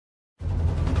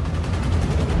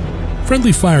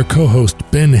Friendly Fire co-host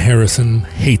Ben Harrison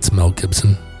hates Mel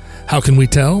Gibson. How can we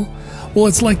tell? Well,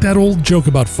 it's like that old joke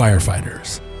about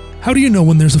firefighters. How do you know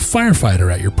when there's a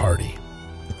firefighter at your party?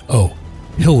 Oh,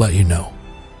 he'll let you know.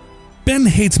 Ben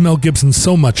hates Mel Gibson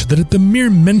so much that at the mere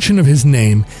mention of his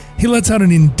name, he lets out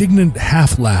an indignant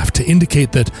half-laugh to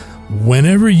indicate that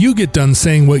whenever you get done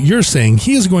saying what you're saying,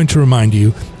 he is going to remind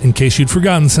you, in case you'd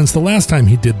forgotten since the last time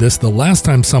he did this, the last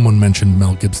time someone mentioned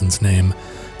Mel Gibson's name,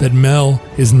 that Mel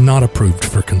is not approved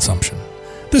for consumption.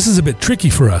 This is a bit tricky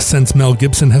for us since Mel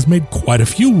Gibson has made quite a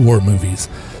few war movies,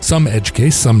 some edge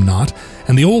case, some not,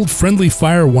 and the old Friendly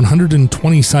Fire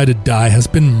 120-sided die has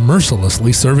been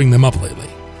mercilessly serving them up lately.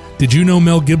 Did you know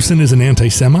Mel Gibson is an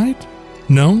anti-Semite?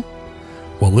 No?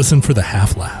 Well, listen for the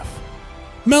half-laugh.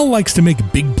 Mel likes to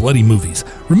make big bloody movies.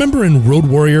 Remember in Road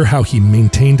Warrior how he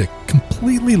maintained a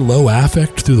completely low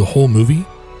affect through the whole movie?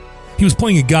 He was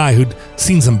playing a guy who'd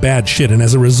seen some bad shit, and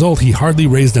as a result he hardly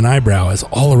raised an eyebrow as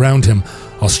all around him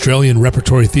Australian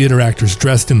repertory theater actors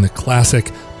dressed in the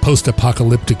classic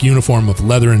post-apocalyptic uniform of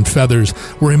leather and feathers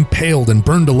were impaled and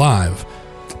burned alive.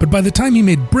 But by the time he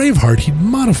made Braveheart, he'd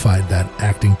modified that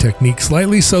acting technique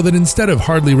slightly so that instead of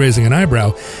hardly raising an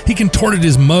eyebrow, he contorted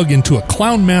his mug into a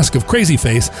clown mask of crazy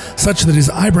face such that his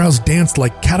eyebrows danced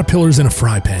like caterpillars in a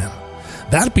fry pan.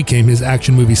 That became his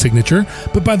action movie signature,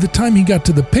 but by the time he got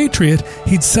to The Patriot,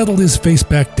 he'd settled his face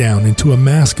back down into a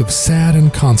mask of sad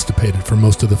and constipated for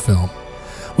most of the film.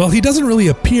 Well, he doesn't really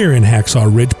appear in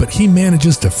Hacksaw Ridge, but he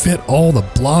manages to fit all the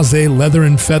blasé leather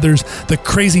and feathers, the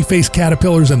crazy face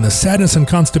caterpillars, and the sadness and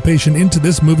constipation into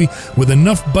this movie with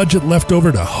enough budget left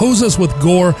over to hose us with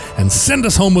gore and send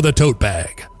us home with a tote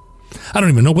bag. I don't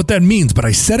even know what that means, but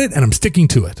I said it and I'm sticking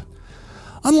to it.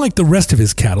 Unlike the rest of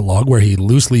his catalog, where he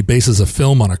loosely bases a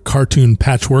film on a cartoon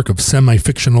patchwork of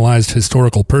semi-fictionalized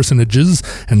historical personages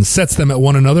and sets them at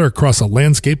one another across a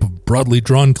landscape of broadly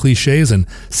drawn cliches and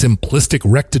simplistic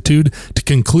rectitude to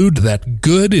conclude that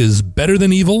good is better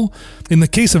than evil, in the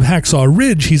case of Hacksaw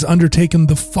Ridge, he's undertaken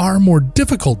the far more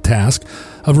difficult task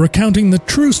of recounting the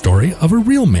true story of a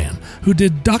real man who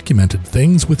did documented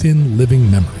things within living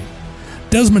memory.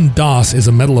 Desmond Doss is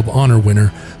a Medal of Honor winner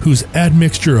whose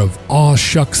admixture of aw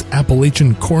shucks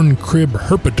Appalachian corn crib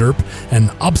herpaderp and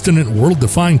obstinate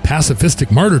world-defying pacifistic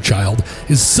martyr child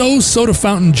is so soda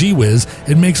fountain gee whiz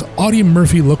it makes Audie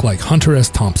Murphy look like Hunter S.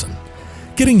 Thompson.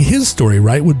 Getting his story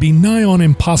right would be nigh on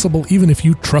impossible even if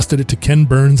you trusted it to Ken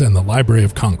Burns and the Library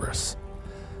of Congress.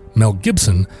 Mel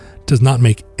Gibson does not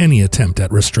make any attempt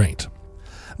at restraint.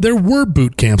 There were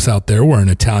boot camps out there where an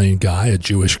Italian guy, a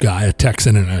Jewish guy, a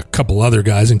Texan, and a couple other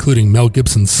guys, including Mel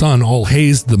Gibson's son, all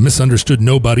hazed the misunderstood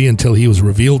nobody until he was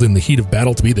revealed in the heat of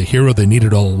battle to be the hero they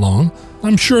needed all along.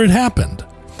 I'm sure it happened.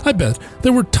 I bet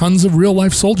there were tons of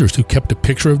real-life soldiers who kept a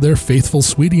picture of their faithful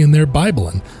sweetie in their Bible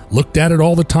and looked at it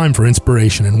all the time for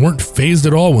inspiration and weren't fazed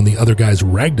at all when the other guys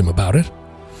ragged him about it.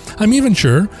 I'm even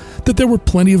sure that there were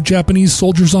plenty of Japanese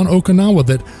soldiers on Okinawa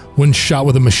that, when shot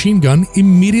with a machine gun,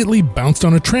 immediately bounced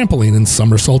on a trampoline and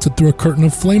somersaulted through a curtain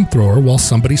of flamethrower while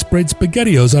somebody sprayed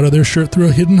SpaghettiOs out of their shirt through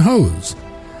a hidden hose.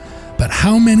 But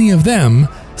how many of them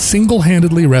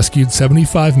single-handedly rescued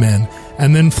 75 men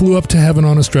and then flew up to heaven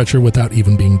on a stretcher without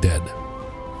even being dead?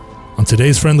 On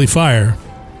today's Friendly Fire,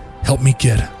 help me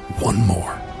get one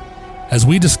more, as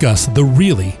we discuss the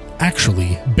really,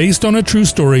 actually, based on a true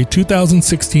story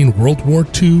 2016 World War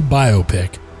II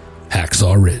biopic,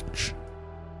 Hacksaw Ridge.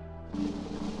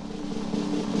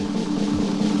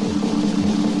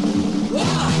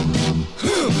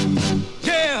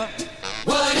 Yeah.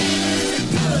 What is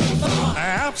it good for?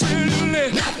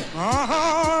 Absolutely nothing.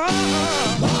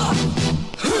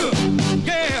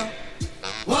 Yeah.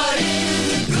 What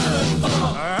is it good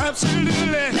for?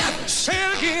 Absolutely nothing. Say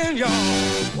it again, y'all.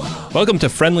 Welcome to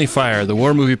Friendly Fire, the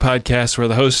war movie podcast where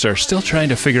the hosts are still trying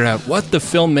to figure out what the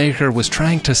filmmaker was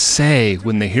trying to say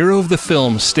when the hero of the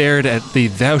film stared at the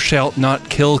 "thou shalt not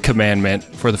kill" commandment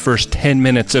for the first 10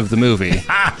 minutes of the movie.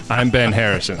 I'm Ben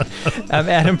Harrison. I'm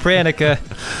Adam Pranica.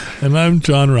 And I'm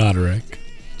John Roderick.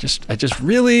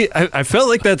 I felt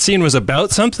like that scene was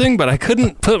about something, but I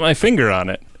couldn't put my finger on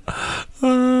it.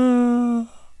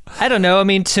 I don't know. I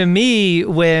mean, to me,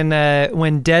 when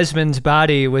Desmond's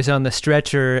body was on the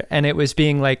stretcher and it was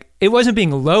being it wasn't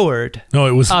being lowered. No,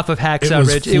 it was off of Hacksaw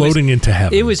Ridge. It was floating into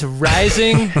heaven. It was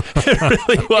rising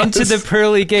Really was. into the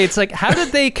pearly gates. Like, how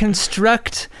did they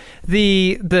construct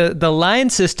the line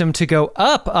system to go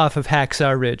up off of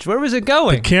Hacksaw Ridge? Where was it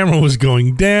going? The camera was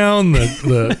going down.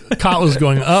 The cot was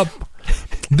going up.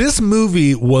 This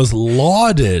movie was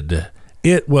lauded.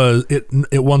 It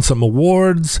won some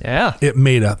awards. Yeah. It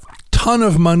made a ton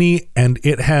of money, and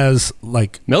it has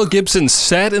like Mel Gibson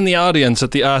sat in the audience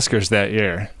at the Oscars that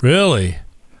year. really.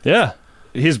 Yeah.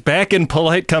 He's back in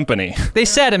polite company. They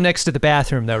sat him next to the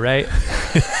bathroom, though, right?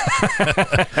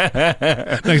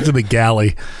 Next to the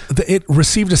galley. It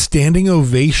received a standing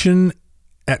ovation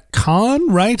at Cannes,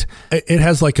 right? It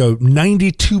has like a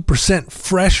 92%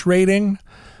 fresh rating,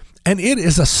 and it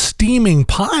is a steaming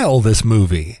pile, this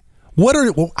movie.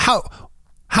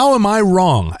 How am I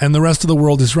wrong and the rest of the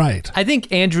world is right? I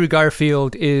think Andrew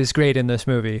Garfield is great in this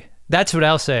movie. That's what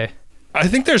I'll say. I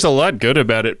think there's a lot good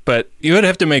about it, but you would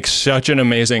have to make such an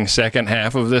amazing second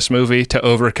half of this movie to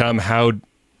overcome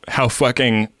how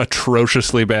fucking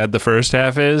atrociously bad the first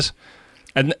half is.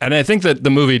 And I think that the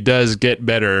movie does get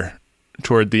better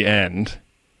toward the end,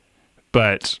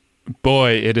 but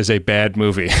boy, it is a bad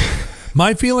movie.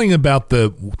 My feeling about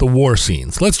the war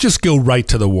scenes, let's just go right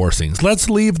to the war scenes. Let's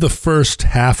leave the first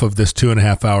half of this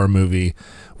 2.5 hour movie,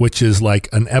 which is like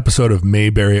an episode of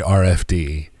Mayberry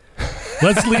RFD.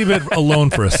 Let's leave it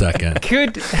alone for a second.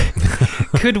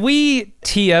 Could we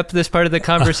tee up this part of the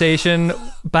conversation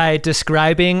by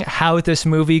describing how this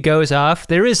movie goes off?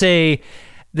 There's a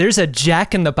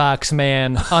Jack-in-the-Box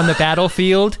man on the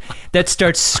battlefield that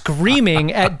starts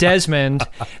screaming at Desmond,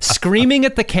 screaming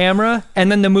at the camera,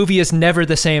 and then the movie is never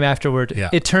the same afterward. Yeah.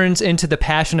 It turns into The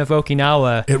Passion of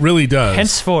Okinawa. It really does.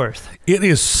 Henceforth. It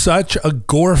is such a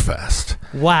gore fest.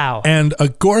 Wow. And a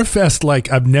gore fest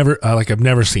like I've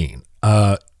never seen.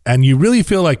 And you really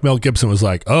feel like Mel Gibson was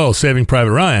like, "Oh, Saving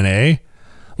Private Ryan, eh?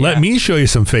 Let me show you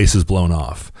some faces blown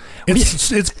off." It's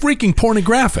freaking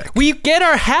pornographic. We get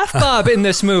our half bob in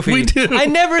this movie. We do. I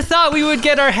never thought we would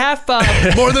get our half bob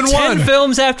More than 10 one.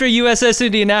 films after USS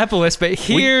Indianapolis, but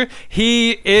here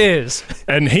he is.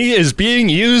 And he is being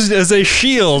used as a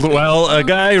shield while a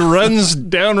guy runs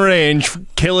downrange,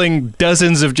 killing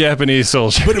dozens of Japanese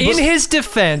soldiers. In his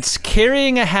defense,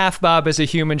 carrying a half bob as a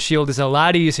human shield is a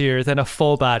lot easier than a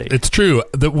full body. It's true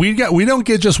that we don't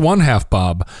get just one half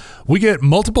bob. We get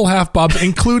multiple half bobs,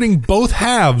 including both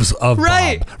halves of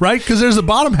Right. bob. Right? Because there's a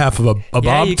bottom half of a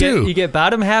bob you too. you get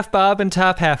bottom half bob and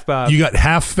top half bob. You got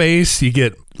half face. You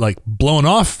get like blown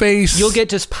off face. You'll get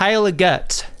just pile of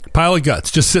guts. pile of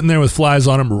guts, just sitting there with flies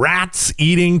on them. Rats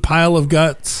eating pile of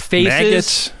guts. Faces.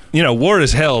 Maggots. You know, war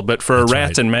is hell, but for That's rats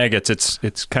right. and maggots,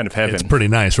 it's kind of heaven. It's pretty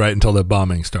nice, right? Until the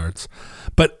bombing starts.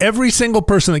 But every single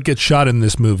person that gets shot in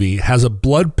this movie has a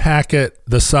blood packet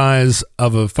the size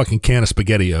of a fucking can of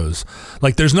SpaghettiOs.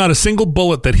 Like, there's not a single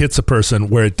bullet that hits a person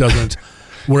where it doesn't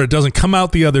come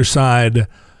out the other side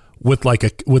with like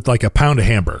a pound of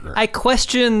hamburger. I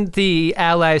question the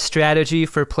Allies' strategy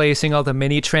for placing all the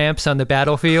mini tramps on the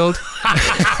battlefield.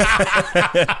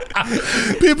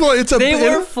 They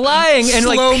were flying and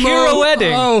like slow-mo.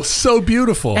 pirouetting. Oh, so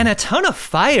beautiful. And a ton of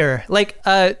fire. Like,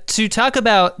 to talk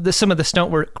about some of the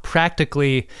stunt work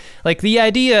practically, like the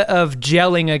idea of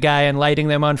gelling a guy and lighting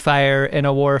them on fire in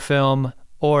a war film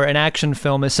or an action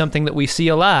film is something that we see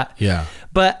a lot. Yeah.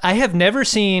 But I have never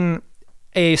seen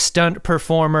a stunt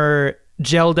performer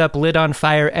gelled up, lit on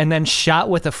fire, and then shot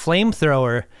with a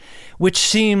flamethrower, which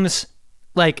seems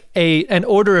like an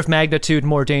order of magnitude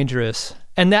more dangerous.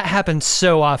 And that happens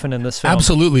so often in this film.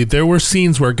 Absolutely. There were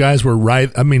scenes where guys were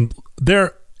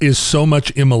there is so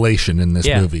much immolation in this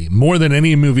movie. More than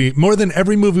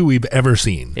every movie we've ever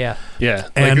seen. Yeah. Yeah,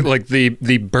 And- like the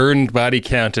burned body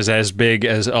count is as big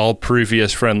as all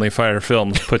previous Friendly Fire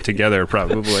films put together,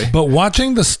 probably. But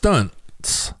watching the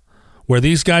stunts where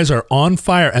these guys are on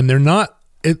fire and they're not,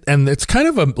 and it's kind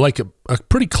of a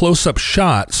pretty close-up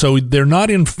shot, so they're not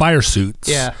in fire suits.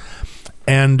 Yeah.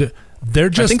 And they're I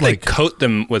just think like they coat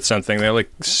them with something. They like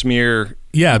smear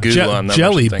goo on them.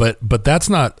 jelly, or something. but that's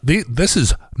not. This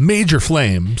is major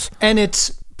flames. And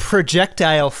it's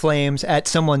projectile flames at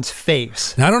someone's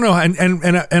face. Now, I don't know,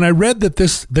 and I read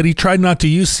that he tried not to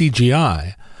use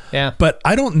CGI. Yeah. But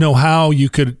I don't know how you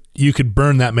could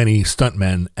burn that many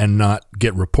stuntmen and not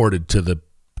get reported to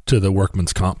the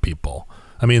workman's comp people.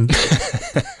 I mean,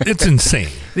 it's insane.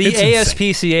 The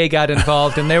ASPCA got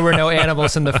involved, and there were no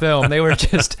animals in the film. They were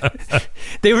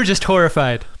just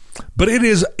horrified. But it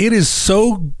is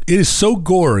so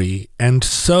gory and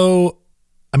so.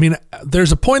 I mean,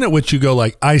 there's a point at which you go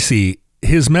like, I see.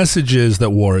 His message is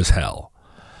that war is hell,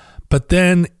 but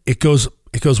then it goes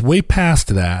way past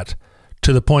that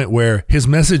to the point where his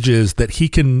message is that he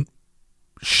can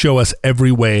show us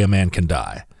every way a man can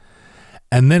die.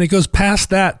 And then it goes past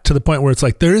that to the point where it's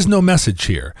like, there is no message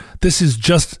here. This is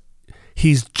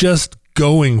he's just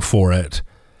going for it.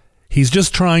 He's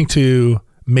just trying to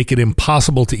make it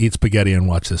impossible to eat spaghetti and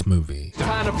watch this movie.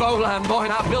 Find a bowline, boy,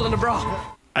 not building a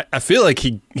bra. I feel like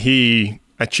he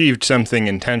achieved something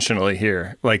intentionally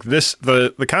here. Like this,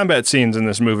 the combat scenes in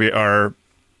this movie are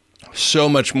so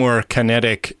much more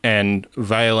kinetic and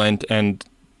violent and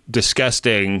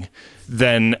disgusting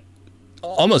than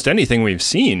almost anything we've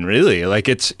seen, really. Like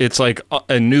it's like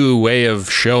a new way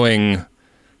of showing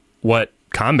what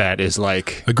combat is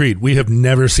like. Agreed. We have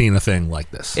never seen a thing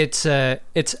like this. It's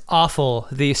awful.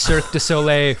 The Cirque du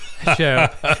Soleil show.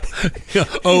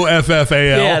 OFFAL.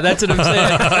 Yeah, that's what I'm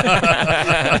saying.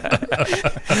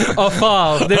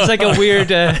 Awful. There's like a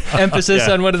weird emphasis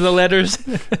on one of the letters.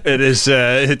 It is.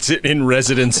 It's in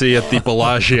residency at the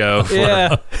Bellagio for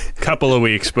a couple of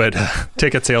weeks, but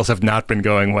ticket sales have not been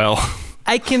going well.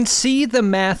 I can see the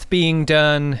math being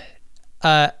done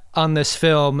on this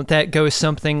film that goes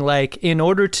something like, in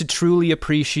order to truly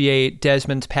appreciate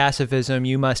Desmond's pacifism,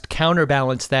 you must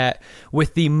counterbalance that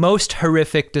with the most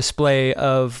horrific display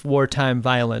of wartime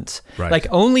violence. Right. Like,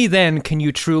 only then can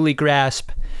you truly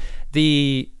grasp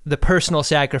the personal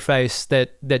sacrifice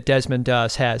that Desmond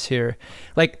Doss has here.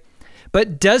 Like,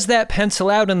 but does that pencil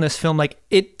out in this film? Like,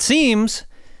 it seems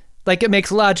like it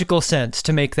makes logical sense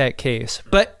to make that case,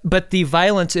 but the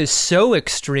violence is so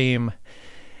extreme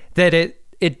that it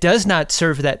does not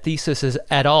serve that thesis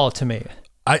at all to me.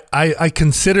 I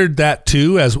considered that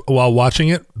too as while watching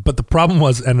it, but the problem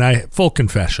was, and full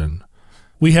confession,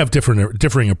 we have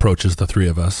differing approaches, the three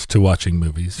of us, to watching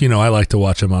movies. You know, I like to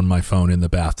watch them on my phone in the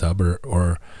bathtub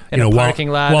or in a parking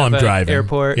lot while of I'm driving.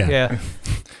 Airport. Yeah.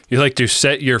 You like to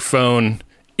set your phone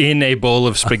in a bowl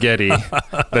of spaghetti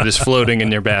that is floating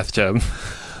in your bathtub.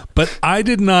 But I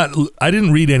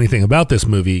didn't read anything about this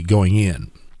movie going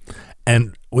in.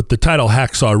 And with the title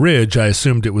Hacksaw Ridge, I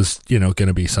assumed it was, going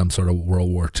to be some sort of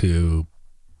World War II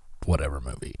whatever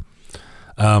movie.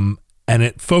 And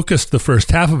it focused the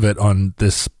first half of it on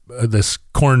this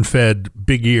corn-fed,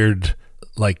 big-eared,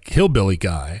 like hillbilly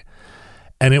guy.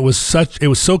 And it was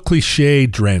so cliche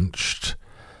drenched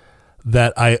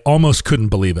that I almost couldn't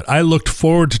believe it. I looked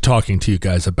forward to talking to you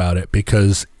guys about it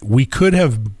because we could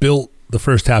have built the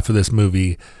first half of this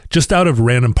movie just out of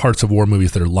random parts of war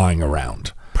movies that are lying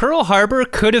around. Pearl Harbor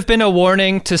could have been a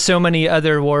warning to so many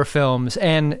other war films,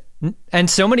 and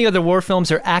so many other war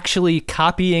films are actually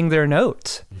copying their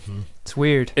notes. Mm-hmm. It's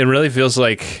weird. It really feels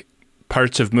like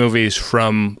parts of movies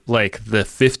from like the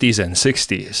 50s and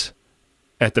 60s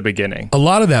at the beginning. A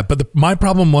lot of that, but my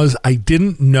problem was I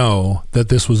didn't know that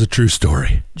this was a true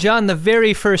story. John, the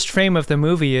very first frame of the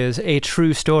movie is a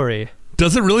true story.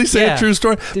 Does it really say a true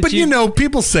story? But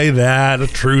people say that, a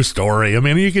true story. I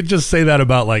mean, you could just say that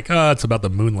about it's about the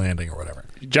moon landing or whatever.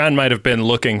 John might have been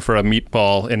looking for a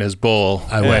meatball in his bowl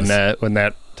when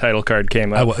that title card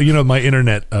came up. My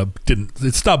internet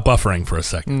it stopped buffering for a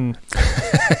second.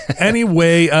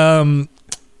 Anyway,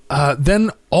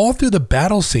 then all through the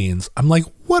battle scenes, I'm like,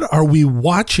 what are we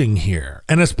watching here?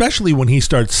 And especially when he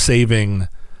starts saving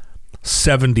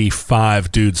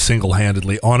 75 dudes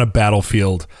single-handedly on a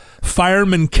battlefield,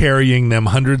 firemen carrying them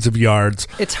hundreds of yards.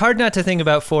 It's hard not to think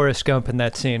about Forrest Gump in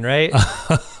that scene, right?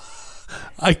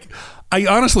 I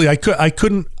honestly, I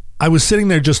couldn't. I was sitting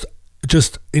there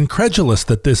just incredulous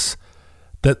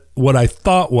that what I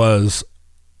thought was,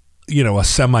 a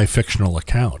semi-fictional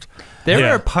account.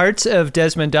 There are parts of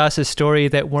Desmond Doss's story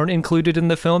that weren't included in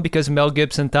the film because Mel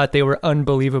Gibson thought they were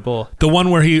unbelievable. The one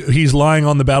where he's lying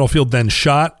on the battlefield, then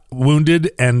shot,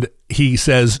 wounded, and he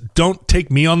says, "Don't take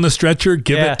me on the stretcher,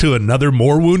 give it to another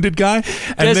more wounded guy."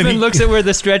 And Desmond looks at where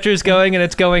the stretcher's going and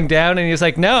it's going down, and he's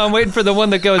like, "No, I'm waiting for the one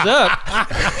that goes up."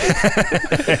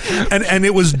 and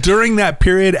it was during that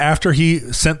period after he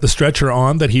sent the stretcher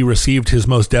on that he received his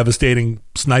most devastating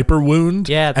sniper wound.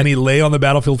 Yeah. And he lay on the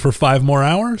battlefield for 5 more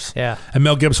hours. Yeah. And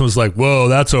Mel Gibson was like, "Whoa,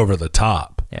 that's over the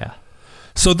top." Yeah.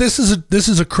 So this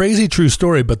is a crazy true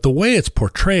story, but the way it's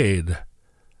portrayed,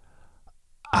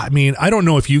 I mean, I don't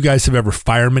know if you guys have ever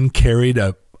fireman carried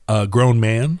a grown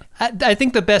man. I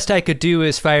think the best I could do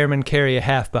is fireman carry a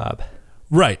half bob.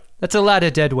 Right. That's a lot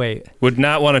of dead weight. Would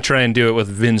not want to try and do it with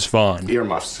Vince Vaughn.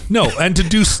 Earmuffs. No, and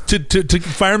to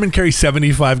firemen carry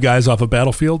 75 guys off a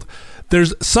battlefield,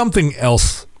 there's something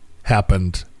else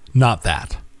happened, not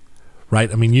that.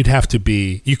 Right? I mean, you'd have to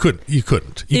be, you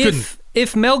couldn't.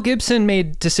 If Mel Gibson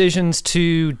made decisions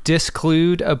to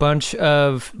disclude a bunch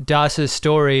of Doss's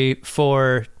story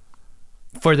for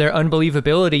their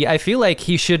unbelievability, I feel like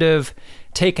he should have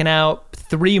taken out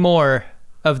 3 more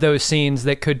of those scenes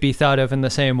that could be thought of in the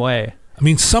same way. I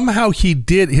mean, somehow he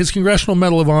did. His Congressional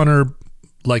Medal of Honor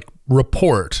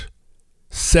report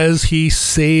says he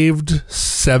saved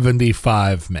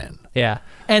 75 men. Yeah.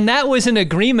 And that was an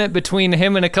agreement between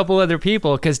him and a couple other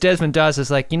people, because Desmond Doss is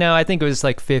like, I think it was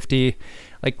 50.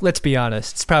 Like, let's be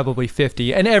honest, it's probably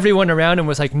 50. And everyone around him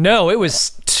was like, no, it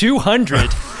was 200.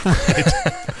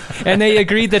 And they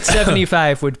agreed that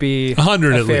 75 would be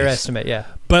 100 a at fair least. estimate, yeah.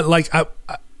 But like,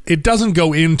 it doesn't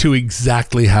go into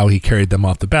exactly how he carried them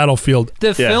off the battlefield.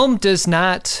 The film does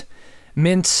not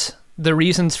mince the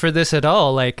reasons for this at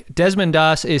all. Like, Desmond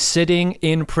Doss is sitting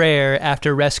in prayer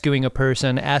after rescuing a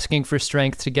person, asking for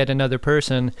strength to get another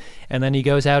person, and then he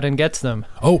goes out and gets them.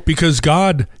 Oh, because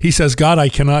God, he says, God, I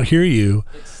cannot hear you.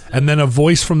 And then a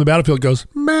voice from the battlefield goes,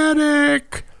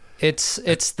 medic. It's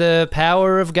the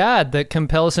power of God that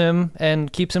compels him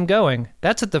and keeps him going.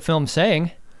 That's what the film's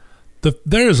saying.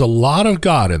 There is a lot of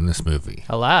God in this movie.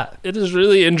 A lot. It is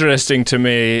really interesting to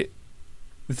me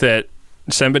that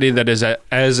somebody that is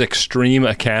as extreme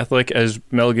a Catholic as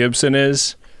Mel Gibson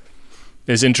is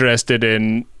interested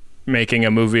in making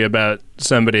a movie about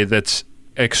somebody that's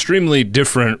extremely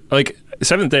different. Like,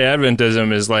 Seventh-day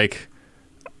Adventism is like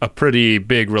a pretty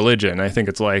big religion. I think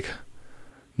it's like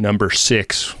number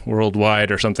 6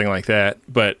 worldwide or something like that.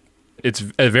 But it's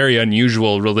a very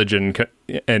unusual religion,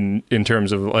 and in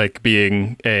terms of like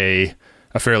being a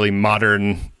fairly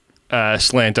modern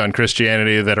slant on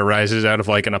Christianity that arises out of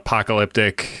like an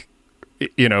apocalyptic,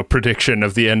 prediction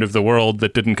of the end of the world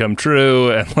that didn't come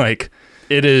true. And like,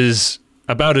 it is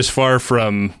about as far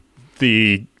from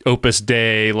the Opus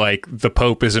Dei, like the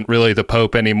Pope isn't really the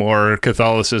Pope anymore,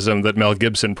 Catholicism that Mel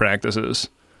Gibson practices.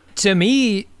 To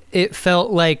me, it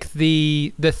felt like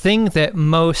the thing that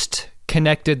most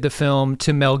connected the film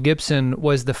to Mel Gibson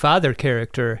was the father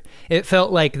character. It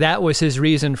felt like that was his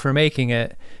reason for making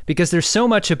it, because there's so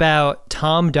much about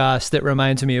Tom Doss that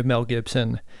reminds me of Mel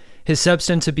Gibson. His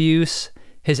substance abuse,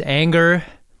 his anger,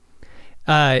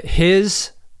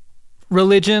 his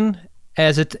religion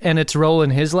and its role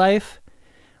in his life.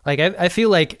 Like, I feel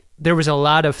like there was a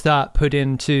lot of thought put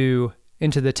into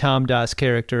the Tom Doss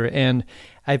character, and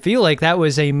I feel like that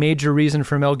was a major reason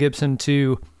for Mel Gibson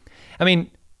to,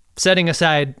 setting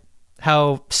aside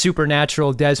how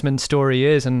supernatural Desmond's story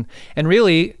is, and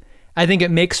really, I think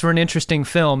it makes for an interesting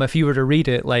film if you were to read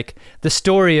it. Like, the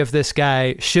story of this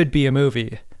guy should be a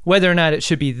movie. Whether or not it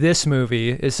should be this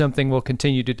movie is something we'll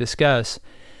continue to discuss.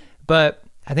 But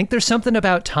I think there's something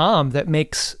about Tom that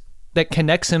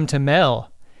connects him to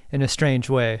Mel in a strange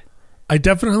way. I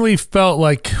definitely felt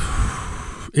like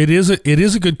it is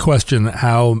a good question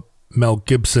how Mel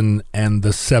Gibson and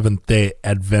the Seventh-day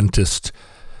Adventist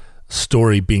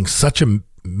story being such a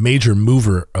major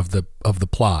mover of the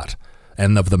plot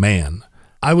and of the man.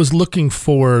 I was looking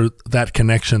for that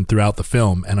connection throughout the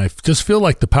film, and I just feel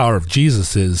like the power of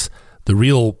Jesus is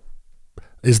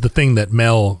the thing that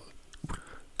Mel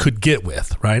could get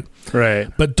with, right?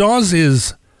 Right. But Dawes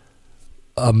is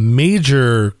a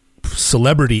major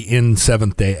celebrity in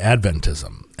Seventh-day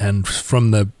Adventism, and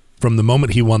from the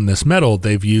moment he won this medal,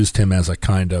 they've used him as a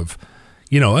kind of,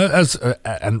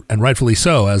 and rightfully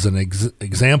so, as an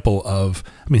example of,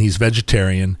 he's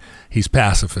vegetarian, he's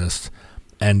pacifist,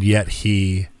 and yet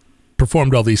he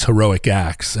performed all these heroic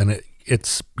acts, and it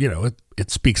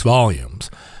speaks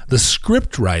volumes. The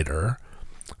script writer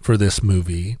for this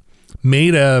movie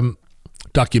made a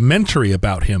documentary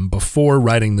about him before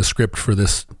writing the script for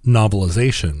this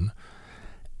novelization,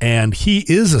 and he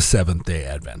is a Seventh-day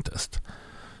Adventist.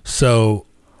 So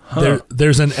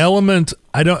there's an element.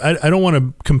 I don't want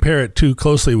to compare it too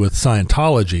closely with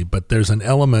Scientology, but there's an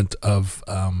element of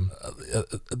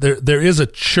there is a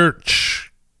church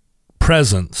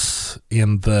presence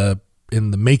in the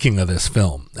making of this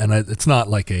film, and it's not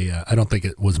like I don't think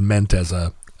it was meant as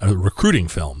a recruiting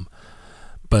film,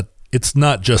 but it's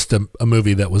not just a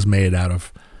movie that was made out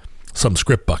of some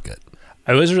script bucket.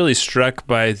 I was really struck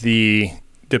by the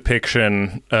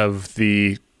depiction of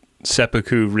the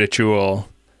seppuku ritual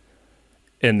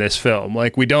in this film.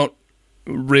 Like, we don't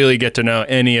really get to know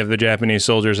any of the Japanese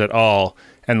soldiers at all,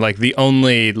 and like the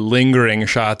only lingering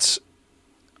shots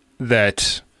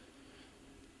that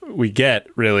we get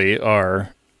really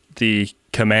are the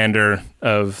commander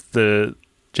of the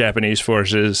Japanese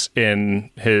forces in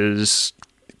his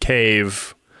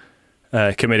cave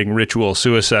committing ritual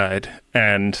suicide,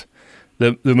 and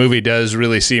the movie does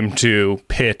really seem to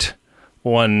pit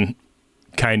one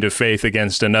kind of faith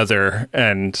against another,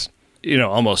 and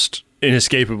almost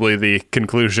inescapably the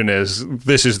conclusion is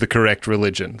this is the correct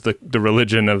religion. The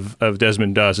religion of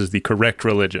Desmond Doss is the correct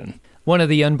religion. One of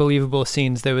the unbelievable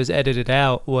scenes that was edited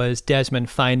out was Desmond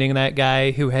finding that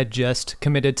guy who had just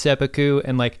committed seppuku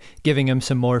and like giving him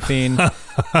some morphine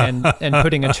and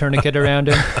putting a tourniquet around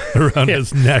him. Around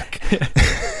his neck.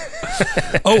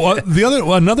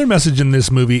 Another message in this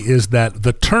movie is that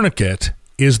the tourniquet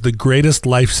is the greatest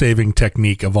life-saving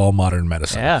technique of all modern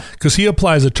medicine. Yeah. Because he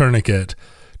applies a tourniquet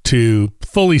to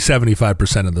fully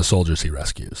 75% of the soldiers he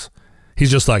rescues. He's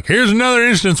just like, here's another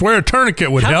instance where a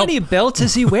tourniquet would How help. many belts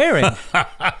is he wearing?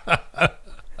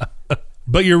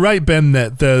 But you're right, Ben,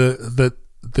 that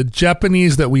the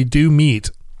Japanese that we do meet,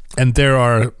 and there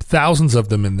are thousands of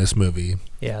them in this movie,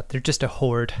 Yeah, they're just a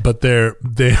horde. but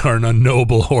they are an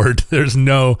unknowable horde.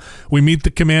 We meet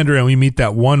the commander and we meet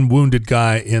that one wounded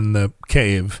guy in the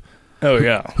cave Oh,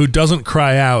 yeah. who doesn't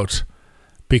cry out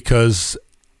because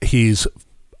he's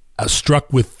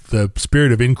struck with the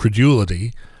spirit of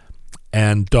incredulity,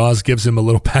 and Dawes gives him a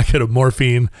little packet of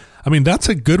morphine. I mean, that's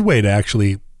a good way to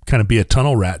actually kind of be a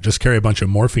tunnel rat. Just carry a bunch of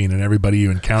morphine, and everybody you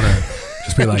encounter,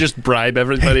 just be like, Just bribe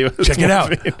everybody with check it out.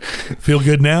 morphine. Feel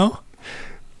good now?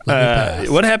 Let me pass.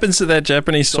 What happens to that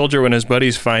Japanese soldier when his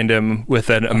buddies find him with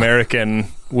an American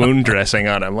wound dressing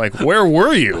on him? Like, where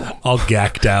were you? All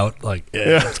gacked out, like,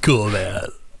 yeah, it's cool, man.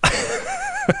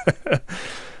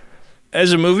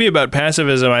 As a movie about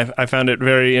pacifism, I found it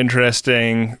very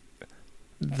interesting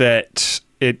that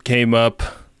it came up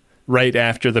right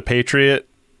after The Patriot,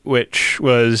 which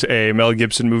was a Mel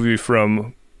Gibson movie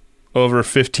from over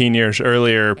 15 years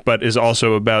earlier, but is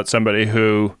also about somebody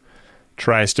who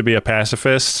tries to be a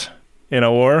pacifist in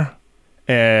a war.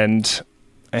 And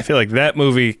I feel like that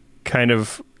movie kind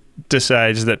of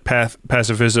decides that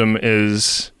pacifism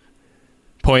is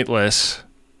pointless.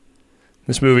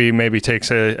 This movie maybe takes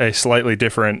a slightly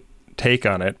different take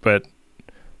on it, but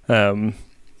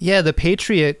Yeah, The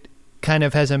Patriot kind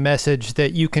of has a message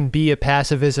that you can be a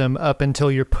pacifism up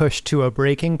until you're pushed to a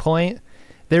breaking point.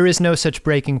 There is no such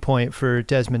breaking point for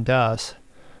Desmond Doss.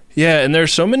 yeah, and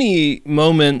there's so many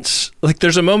moments. Like,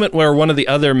 there's a moment where one of the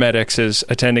other medics is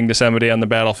attending to somebody on the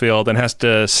battlefield and has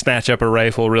to snatch up a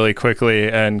rifle really quickly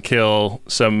and kill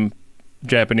some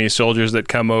Japanese soldiers that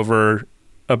come over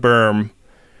a berm.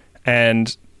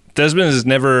 And Desmond is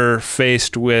never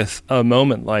faced with a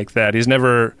moment like that. He's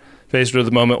never faced with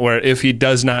a moment where if he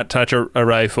does not touch a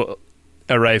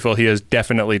rifle, he is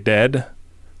definitely dead.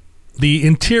 The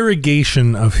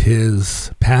interrogation of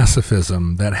his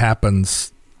pacifism that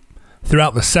happens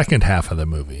throughout the second half of the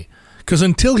movie, because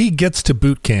until he gets to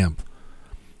boot camp,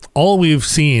 all we've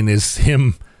seen is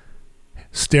him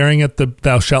staring at the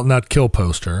 "Thou shalt not kill"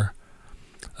 poster.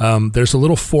 There's a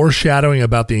little foreshadowing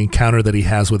about the encounter that he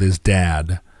has with his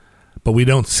dad, but we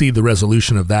don't see the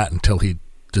resolution of that until he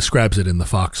describes it in the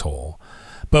foxhole.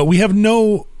 But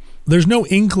there's no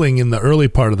inkling in the early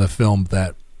part of the film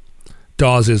that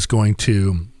Dawes is going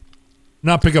to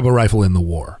not pick up a rifle in the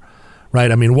war,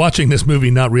 right? I mean, watching this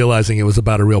movie, not realizing it was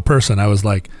about a real person, I was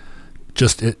like,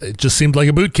 it just seemed like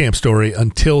a boot camp story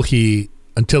until he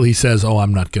says, "Oh,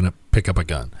 I'm not going to pick up a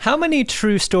gun." How many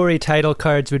true story title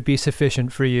cards would be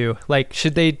sufficient for you? Like,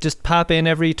 should they just pop in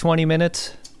every 20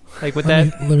 minutes? Like, would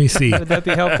Let me see. would that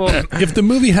be helpful? If the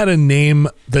movie had a name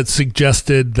that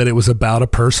suggested that it was about a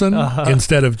person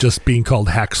instead of just being called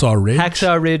Hacksaw Ridge.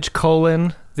 Hacksaw Ridge,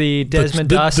 the Desmond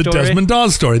Doss the story. Desmond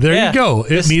Doss story. There Yeah. you go.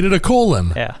 It needed a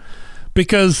colon. Yeah,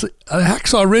 Because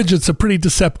Hacksaw Ridge, it's a pretty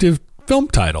deceptive film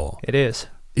title. it is.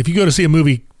 If you go to see a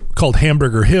movie called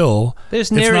Hamburger Hill,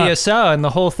 There's it's nary not- a saw in the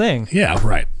whole thing. Yeah,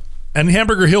 right. And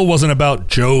Hamburger Hill wasn't about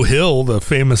Joe Hill, the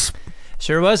famous...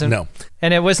 Sure wasn't. No.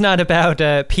 And it was not about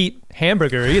Pete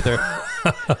Hamburger either.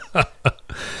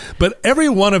 But every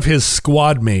one of his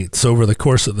squad mates over the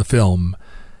course of the film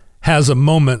has a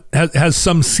moment, has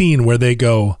some scene where they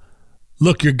go,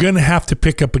 "Look, you're going to have to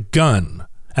pick up a gun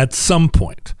at some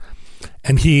point."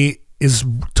 And he is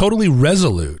totally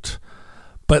resolute.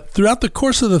 But throughout the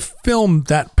course of the film,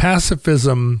 that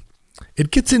pacifism, it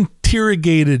gets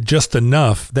interrogated just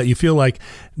enough that you feel like,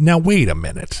 now wait a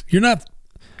minute. You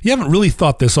haven't really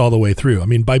thought this all the way through. I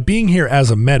mean, by being here as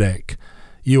a medic,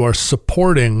 you are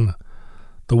supporting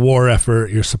the war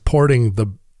effort. You're supporting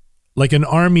like an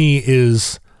army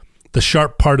is the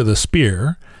sharp part of the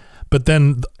spear, but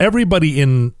then everybody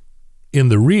in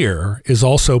the rear is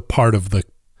also part of the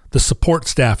support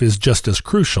staff is just as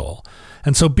crucial.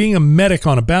 And so being a medic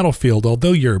on a battlefield,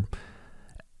 although you're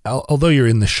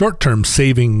in the short term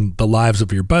saving the lives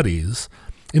of your buddies,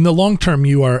 in the long term,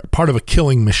 you are part of a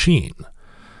killing machine.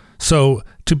 So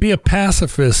to be a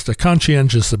pacifist, a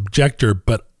conscientious objector,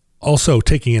 but also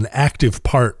taking an active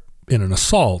part in an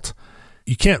assault,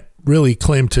 you can't really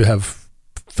claim to have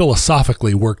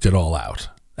philosophically worked it all out.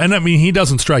 And I mean, he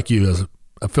doesn't strike you as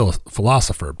a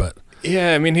philosopher, but...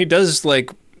 Yeah, I mean, he does,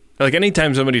 like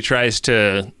anytime somebody tries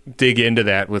to dig into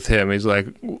that with him, he's like,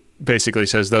 basically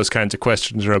says those kinds of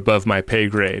questions are above my pay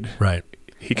grade. Right.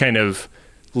 He kind of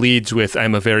leads with,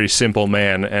 I'm a very simple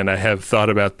man and I have thought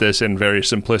about this in very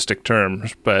simplistic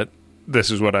terms, but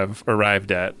this is what I've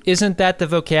arrived at. Isn't that the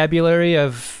vocabulary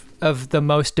of the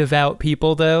most devout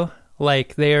people, though?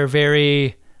 Like, they are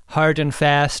very hard and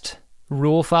fast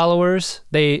rule followers.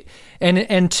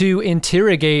 And to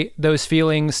interrogate those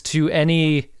feelings to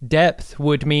any depth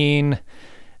would mean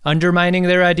undermining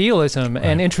their idealism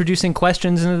and introducing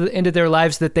questions into their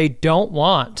lives that they don't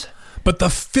want. But the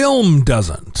film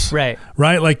doesn't. Right.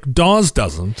 Right? Like Dawes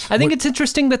doesn't. I think it's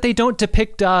interesting that they don't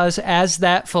depict Dawes as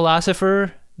that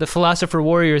philosopher, the philosopher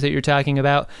warrior that you're talking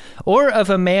about, or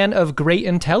of a man of great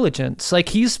intelligence. Like,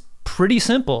 he's pretty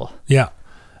simple. Yeah.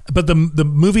 But the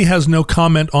movie has no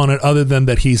comment on it other than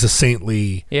that he's a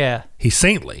saintly. Yeah. He's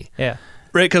saintly. Yeah.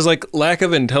 Right, because like lack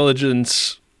of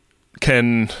intelligence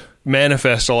can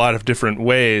manifest a lot of different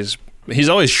ways. He's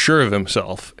always sure of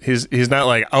himself. He's not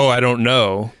like, oh, I don't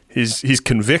know. He's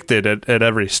convicted at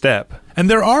every step. And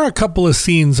there are a couple of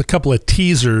scenes, a couple of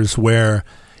teasers where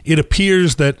it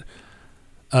appears that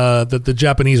that the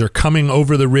Japanese are coming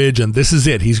over the ridge, and this is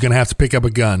it. He's going to have to pick up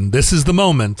a gun. This is the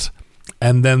moment.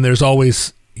 And then there's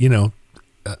always,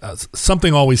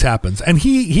 something always happens. And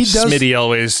he does. Smitty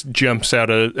always jumps out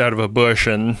of a bush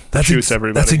and shoots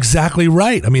everybody. That's exactly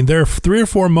right. I mean, there are 3 or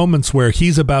 4 moments where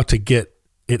he's about to get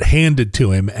it handed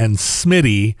to him, and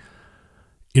Smitty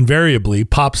invariably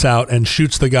pops out and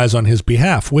shoots the guys on his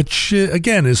behalf, which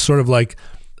again is sort of like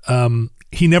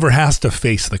he never has to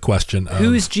face the question of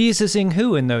who's Jesusing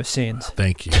who in those scenes.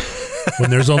 Thank you. When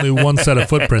there's only one set of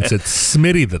footprints, it's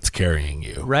Smitty that's carrying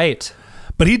you. Right.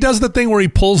 But he does the thing where he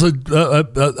pulls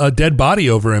a dead body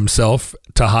over himself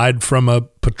to hide from a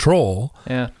patrol.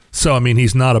 Yeah. So I mean,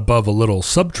 he's not above a little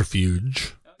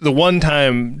subterfuge. The one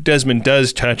time Desmond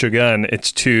does touch a gun,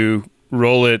 it's to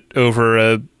roll it over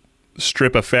a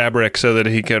strip of fabric so that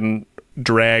he can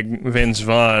drag Vince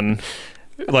Vaughn.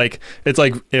 Like, it's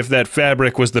like if that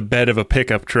fabric was the bed of a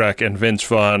pickup truck and Vince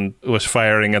Vaughn was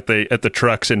firing at the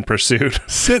trucks in pursuit.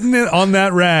 Sitting on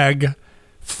that rag,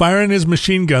 firing his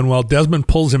machine gun while Desmond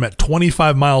pulls him at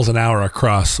 25 miles an hour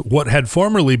across what had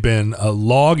formerly been a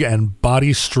log and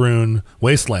body-strewn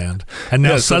wasteland. And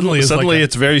now suddenly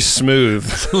it's very smooth.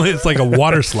 It's like a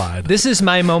water slide. This is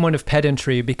my moment of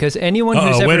pedantry, because anyone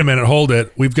who's wait a minute, hold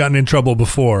it. We've gotten in trouble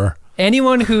before.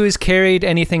 Anyone who's carried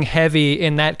anything heavy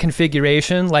in that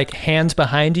configuration, like hands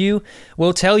behind you,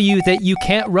 will tell you that you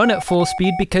can't run at full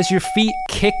speed because your feet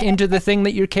kick into the thing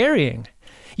that you're carrying.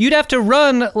 You'd have to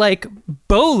run like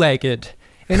bow-legged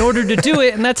in order to do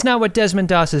it, and that's not what Desmond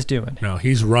Doss is doing. No,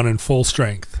 he's running full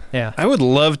strength. Yeah. I would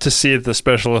love to see the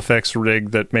special effects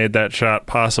rig that made that shot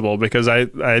possible, because I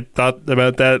thought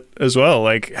about that as well.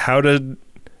 Like, how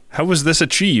was this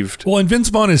achieved? Well, and Vince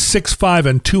Vaughn is 6'5"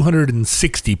 and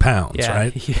 260 pounds,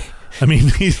 right? I mean,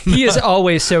 he is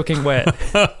always soaking wet.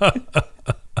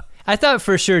 I thought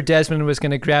for sure Desmond was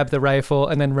going to grab the rifle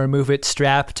and then remove its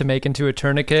strap to make into a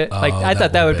tourniquet. I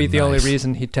thought that would be the only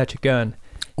reason he'd touch a gun.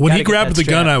 When he grabbed the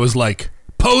gun, I was like,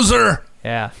 poser!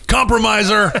 Yeah.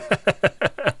 Compromiser!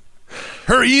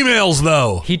 Her emails,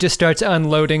 though. He just starts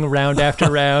unloading round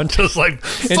after round. Just like,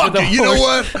 fuck it, you know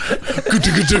what?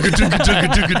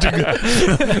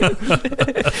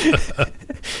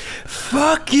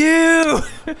 Fuck you!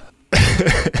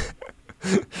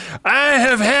 I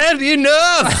have had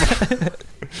enough!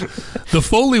 The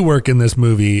Foley work in this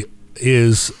movie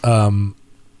is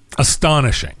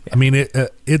astonishing. I mean,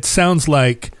 it sounds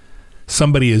like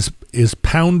somebody is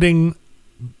pounding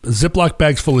Ziploc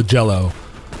bags full of Jell-O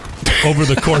over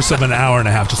the course of an hour and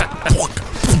a half, just like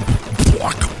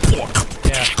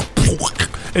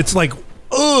it's like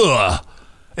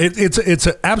it's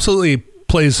absolutely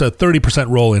plays a 30%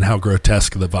 role in how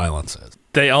grotesque the violence is.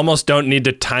 They almost don't need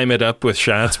to time it up with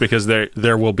shots, because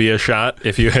there will be a shot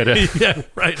if you hit a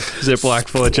Ziploc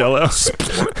full of Jell-O.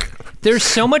 There's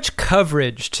so much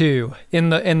coverage too in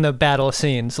the battle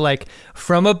scenes, like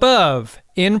from above,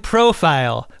 in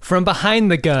profile, from behind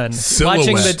the gun,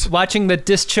 watching the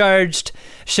discharged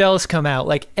shells come out,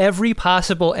 like every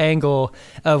possible angle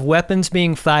of weapons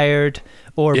being fired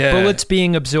or bullets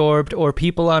being absorbed or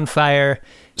people on fire.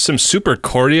 Some super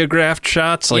choreographed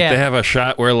shots, like they have a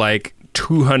shot where like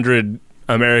 200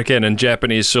 American and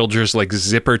Japanese soldiers like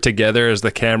zipper together as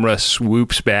the camera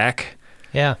swoops back.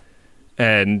 Yeah.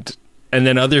 And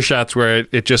then other shots where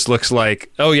it just looks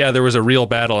like, oh yeah, there was a real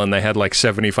battle and they had like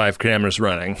 75 cameras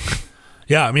running.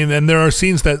 Yeah, I mean, and there are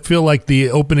scenes that feel like the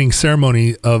opening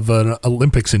ceremony of an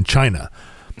Olympics in China,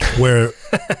 where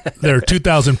there are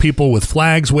 2,000 people with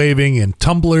flags waving and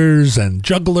tumblers and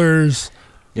jugglers.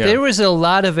 Yeah. There was a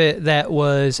lot of it that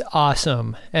was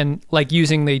awesome, and like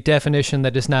using the definition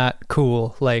that is not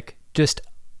cool, like just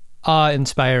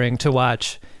awe-inspiring to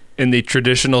watch. In the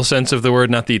traditional sense of the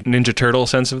word, not the Ninja Turtle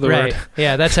sense of the Right. word.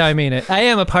 Yeah, that's how I mean it. I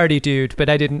am a party dude, but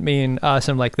I didn't mean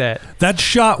awesome like that. That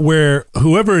shot where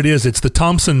whoever it is, it's the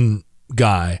Thompson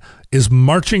guy, is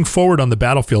marching forward on the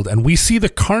battlefield, and we see the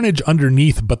carnage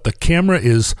underneath, but the camera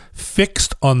is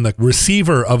fixed on the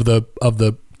receiver of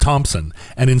the Thompson,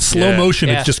 and in slow motion,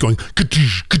 it's just going,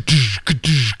 ka-toosh, ka-toosh,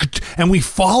 ka-toosh, ka-toosh, and we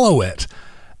follow it.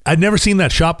 I'd never seen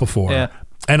that shot before,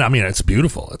 and I mean, it's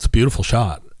beautiful. It's a beautiful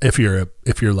shot. If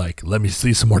you're like, let me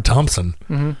see some more Thompson,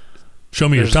 show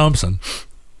me your Thompson.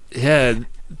 Yeah,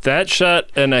 that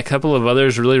shot and a couple of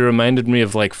others really reminded me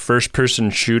of like first-person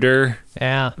shooter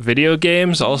video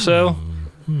games also.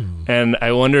 And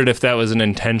I wondered if that was an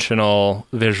intentional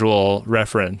visual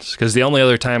reference, because the only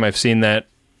other time I've seen that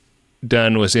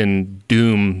done was in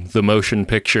Doom, the motion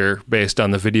picture based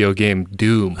on the video game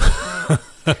Doom.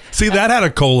 See, that had a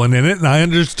colon in it, and I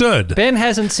understood. Ben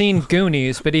hasn't seen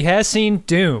Goonies, but he has seen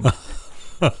Doom.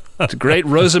 It's a great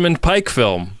Rosamund Pike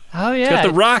film. Oh, yeah. It's got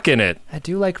The Rock in it. I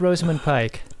do like Rosamund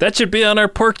Pike. That should be on our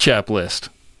pork chop list.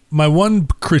 My one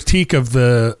critique of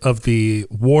the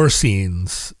war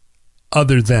scenes,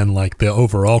 other than like the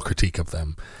overall critique of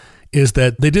them, is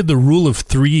that they did the rule of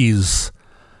threes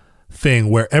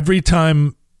thing where every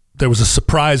time there was a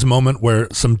surprise moment where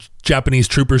some Japanese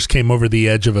troopers came over the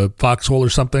edge of a foxhole or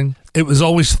something, it was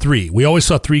always three. We always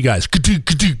saw three guys,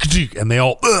 and they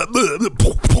all,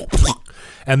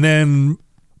 and then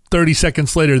 30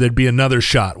 seconds later, there'd be another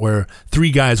shot where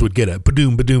three guys would get it,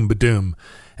 badoom, badoom, badoom.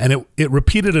 And it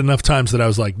repeated enough times that I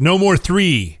was like, no more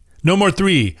three,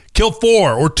 kill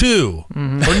 4 or 2 or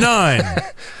 9.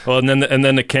 Well, and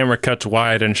then the camera cuts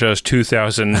wide and shows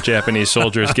 2,000 Japanese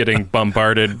soldiers getting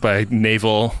bombarded by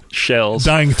naval shells.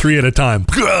 Dying 3 at a time.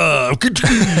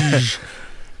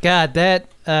 God, that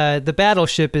the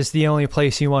battleship is the only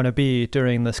place you want to be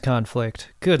during this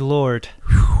conflict. Good Lord.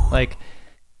 Like,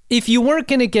 if you weren't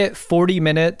going to get 40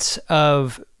 minutes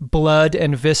of blood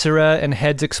and viscera and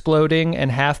heads exploding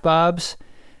and half-bobs,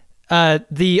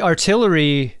 the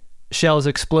artillery shells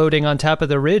exploding on top of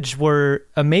the ridge were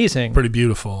amazing. Pretty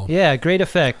beautiful. Yeah, great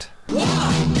effect.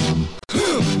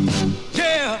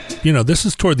 You know, this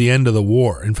is toward the end of the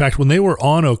war. In fact, when they were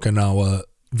on Okinawa,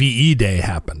 VE Day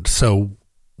happened. So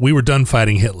we were done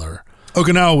fighting Hitler.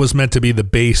 Okinawa was meant to be the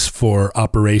base for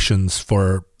operations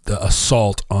for the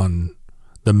assault on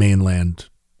the mainland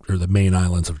or the main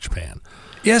islands of Japan.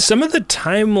 Yeah, some of the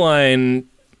timeline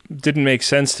didn't make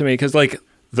sense to me because, like,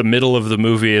 the middle of the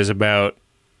movie is about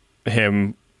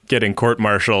him getting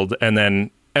court-martialed, and then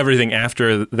everything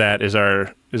after that is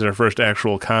our first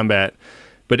actual combat.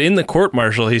 But in the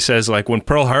court-martial, he says, like, when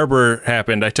Pearl Harbor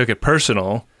happened, I took it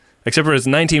personal, except for it's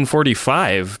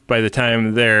 1945 by the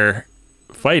time they're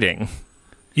fighting.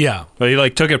 Yeah. But he,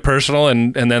 like, took it personal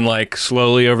and then, like,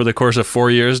 slowly over the course of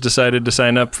 4 years decided to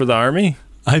sign up for the Army.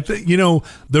 I think, you know,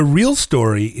 the real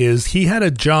story is he had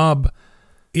a job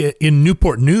in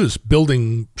Newport News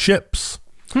building ships.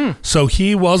 So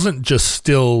he wasn't just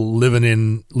still living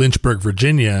in Lynchburg,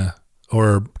 Virginia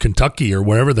or Kentucky or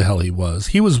wherever the hell he was.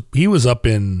 He was up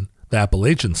in the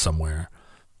Appalachians somewhere.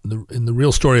 In the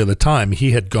real story of the time,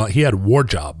 he had a war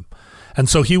job. And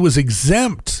so he was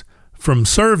exempt from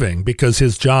serving because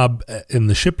his job in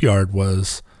the shipyard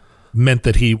meant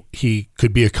that he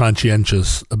could be a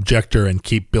conscientious objector and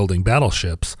keep building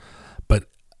battleships. But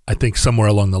I think somewhere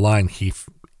along the line, he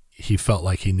felt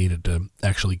like he needed to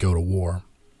actually go to war.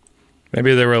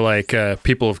 Maybe there were, like,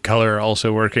 people of color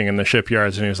also working in the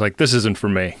shipyards, and he was like, this isn't for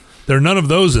me. There are none of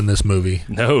those in this movie.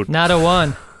 No. Not a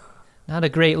one. Not a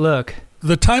great look.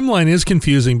 The timeline is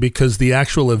confusing because the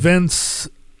actual events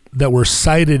that were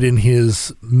cited in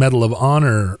his Medal of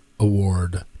Honor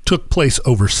award took place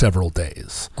over several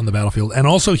days on the battlefield. And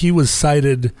also he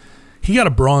got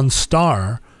a Bronze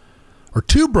Star, or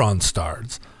 2 Bronze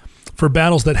Stars, for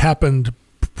battles that happened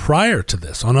prior to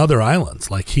this on other islands.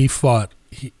 Like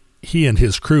he and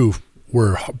his crew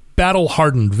were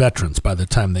battle-hardened veterans by the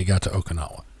time they got to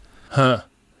Okinawa. Huh.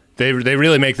 They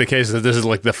really make the case that this is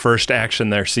like the first action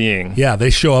they're seeing. Yeah,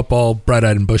 they show up all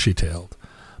bright-eyed and bushy-tailed.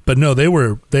 But no,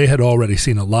 they had already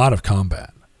seen a lot of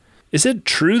combat. Is it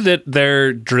true that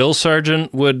their drill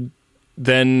sergeant would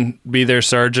then be their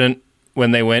sergeant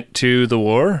when they went to the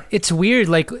war? It's weird.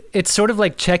 Like, it's sort of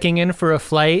like checking in for a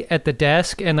flight at the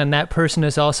desk, and then that person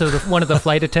is also one of the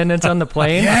flight attendants on the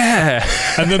plane. Yeah.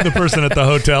 And then the person at the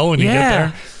hotel when you get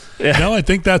there. Yeah. No, I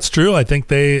think that's true. I think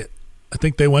they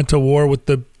went to war with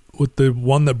the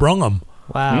one that brung them.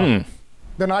 Wow.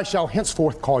 Then I shall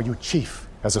henceforth call you chief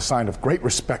as a sign of great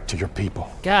respect to your people.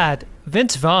 God,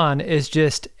 Vince Vaughn is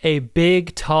just a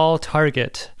big, tall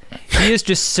target. He is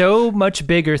just so much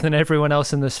bigger than everyone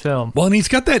else in this film. Well, and he's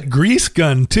got that grease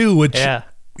gun too, which Yeah.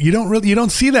 you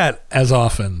don't see that as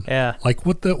often. Yeah. Like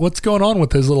what's going on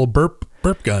with his little burp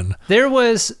gun? There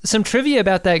was some trivia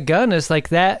about that gun. Is like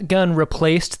that gun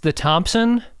replaced the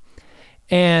Thompson,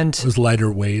 and It was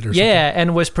lighter weight or yeah,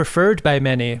 and was preferred by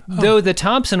many. Though the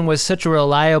Thompson was such a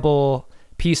reliable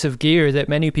piece of gear that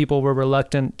many people were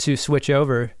reluctant to switch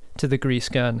over to the grease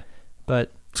gun.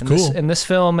 But cool. in this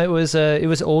film, it was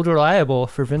old reliable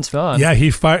for Vince Vaughn. something.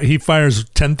 Yeah, he fires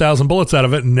 10,000 bullets out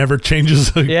of it and never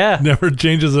changes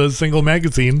a single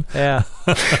magazine. Yeah.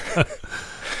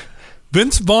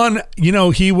 Vince Vaughn,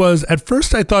 he was, at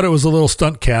first I thought it was a little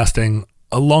stunt casting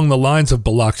along the lines of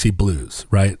Biloxi Blues,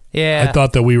 right? Yeah. I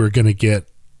thought that we were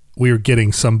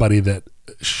getting somebody that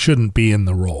shouldn't be in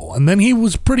the role. And then he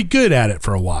was pretty good at it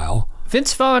for a while.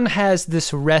 Vince Vaughn has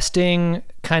this resting,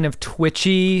 kind of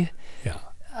twitchy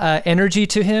energy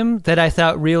to him that I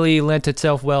thought really lent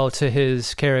itself well to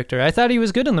his character. I thought he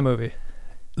was good in the movie.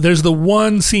 There's the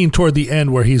one scene toward the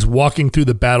end where he's walking through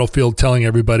the battlefield telling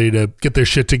everybody to get their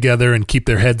shit together and keep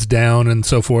their heads down and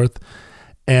so forth.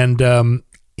 And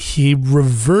he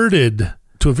reverted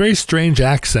to a very strange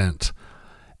accent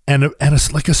and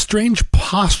like a strange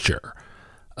posture.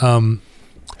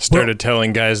 Started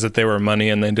telling guys that they were money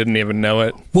and they didn't even know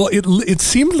it. Well, it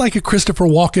seemed like a Christopher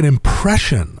Walken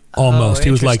impression almost.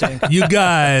 He was like, "You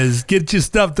guys, get your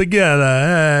stuff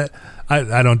together."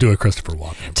 I don't do a Christopher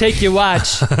Walken. Take your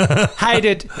watch, hide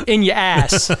it in your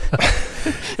ass.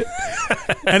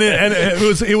 and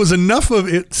it was enough of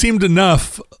it seemed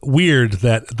enough weird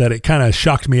that it kind of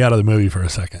shocked me out of the movie for a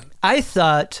second. I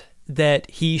thought that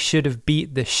he should have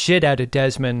beat the shit out of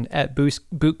Desmond at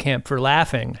boot camp for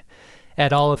laughing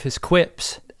at all of his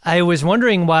quips. I was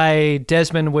wondering why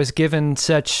Desmond was given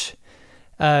such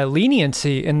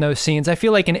leniency in those scenes. I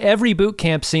feel like in every boot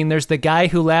camp scene, there's the guy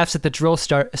who laughs at the drill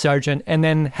sergeant and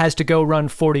then has to go run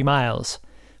 40 miles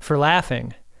for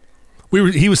laughing.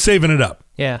 He was saving it up.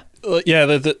 Yeah. Yeah,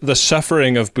 the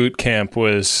suffering of boot camp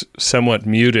was somewhat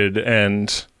muted,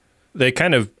 and they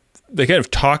kind of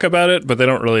talk about it, but they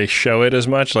don't really show it as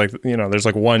much. Like, there's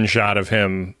like one shot of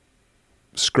him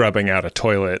scrubbing out a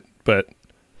toilet, but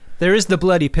there is the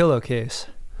bloody pillowcase.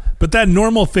 But that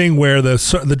normal thing where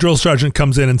the drill sergeant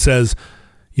comes in and says,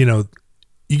 you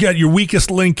got your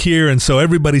weakest link here, and so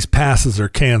everybody's passes are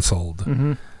canceled.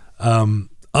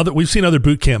 Mm-hmm. We've seen other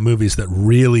boot camp movies that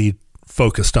really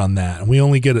focused on that, and we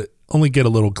only get a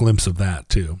little glimpse of that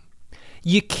too.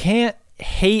 You can't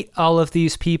hate all of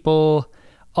these people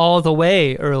all the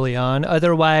way early on,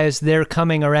 otherwise they're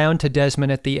coming around to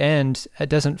Desmond at the end. It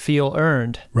doesn't feel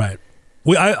earned. Right.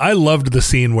 I loved the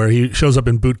scene where he shows up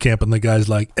in boot camp and the guy's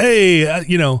like, "Hey,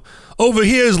 over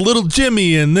here is little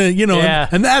Jimmy, and then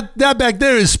and that back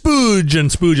there is Spooge,"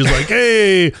 and Spooge is like,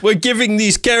 "Hey, we're giving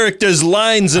these characters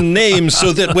lines and names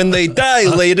so that when they die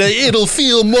later, it'll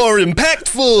feel more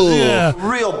impactful." Yeah.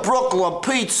 Real Brooklyn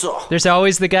pizza. There's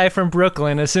always the guy from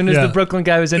Brooklyn. As soon as the Brooklyn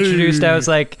guy was introduced, I was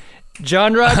like,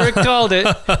 John Roderick called it.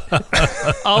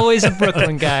 Always a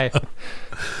Brooklyn guy.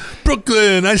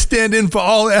 Brooklyn, I stand in for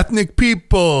all ethnic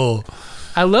people."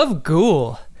 I love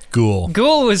Ghoul.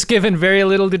 Ghoul was given very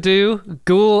little to do.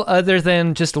 Ghoul, other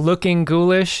than just looking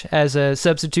ghoulish as a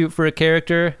substitute for a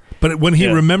character. But when he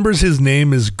remembers his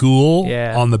name is Ghoul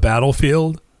on the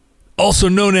battlefield, also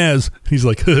known as, he's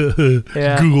like,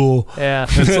 Ghoul. Yeah.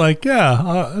 It's like,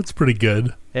 that's pretty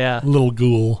good. Yeah. Little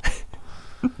Ghoul.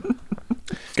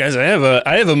 Guys, I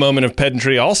have a moment of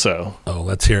pedantry also. Oh,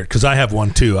 let's hear it, because I have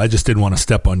one too. I just didn't want to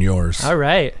step on yours. All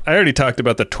right. I already talked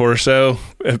about the torso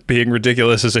being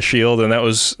ridiculous as a shield, and that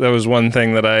was one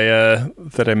thing that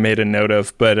I made a note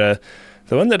of. But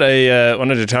the one that I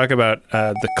wanted to talk about,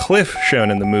 the cliff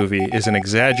shown in the movie, is an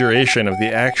exaggeration of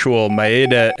the actual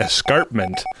Maeda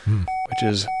escarpment, which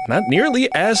is not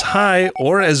nearly as high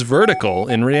or as vertical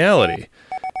in reality.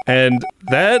 And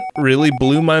that really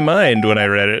blew my mind when I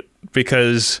read it,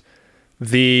 because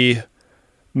the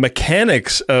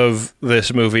mechanics of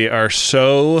this movie are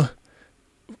so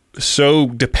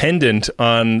dependent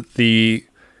on the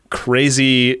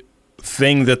crazy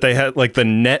thing that they have, like the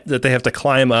net that they have to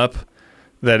climb up,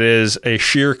 that is a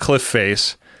sheer cliff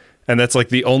face, and that's like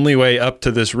the only way up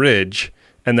to this ridge,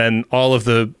 and then all of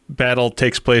the battle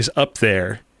takes place up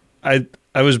there. I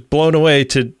was blown away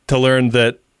to learn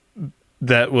that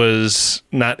was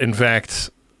not in fact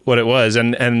what it was,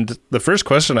 and the first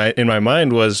question in my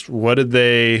mind was, how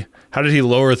did he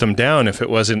lower them down if it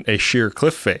wasn't a sheer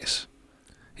cliff face?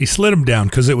 He slid them down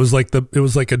because it was like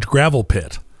a gravel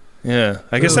pit. Yeah,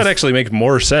 I guess that actually makes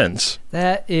more sense.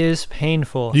 That is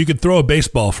painful. You could throw a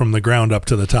baseball from the ground up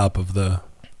to the top of the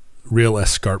real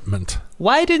escarpment.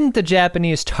 Why didn't the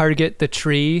Japanese target the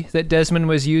tree that Desmond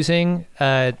was using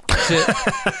to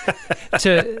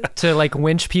like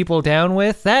winch people down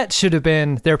with? That should have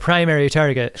been their primary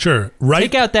target. Sure. Right.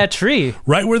 Take out that tree.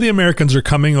 Right where the Americans are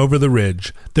coming over the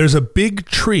ridge, there's a big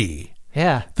tree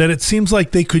Yeah. that it seems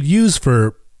like they could use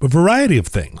for a variety of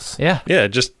things. Yeah. Yeah,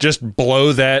 just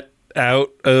blow that out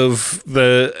of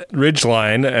the ridge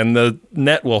line and the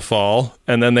net will fall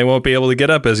and then they won't be able to get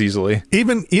up as easily.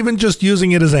 Even just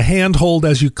using it as a handhold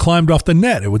as you climbed off the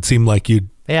net, it would seem like you'd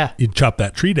chop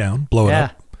that tree down, blow it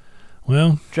up.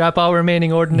 Well, drop all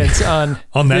remaining ordnance on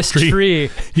that this tree.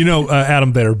 You know,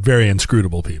 Adam, they're very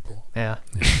inscrutable people. Yeah.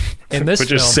 In this Which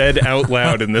film. is said out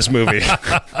loud in this movie.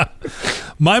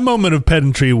 My moment of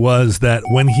pedantry was that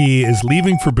when he is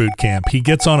leaving for boot camp, he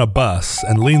gets on a bus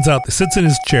and sits in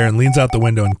his chair and leans out the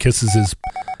window and kisses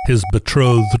his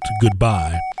betrothed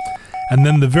goodbye. And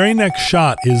then the very next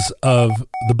shot is of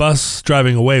the bus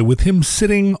driving away with him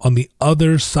sitting on the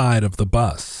other side of the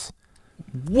bus.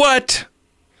 What?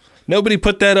 Nobody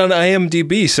put that on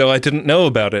IMDb, so I didn't know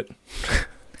about it.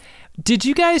 Did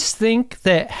you guys think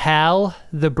that Hal,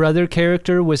 the brother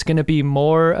character, was going to be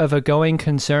more of a going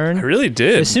concern? I really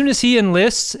did. As soon as he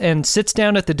enlists and sits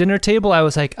down at the dinner table, I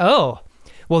was like, oh,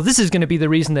 well, this is going to be the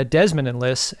reason that Desmond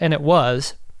enlists, and it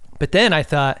was. But then I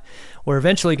thought, we're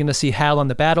eventually going to see Hal on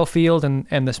the battlefield,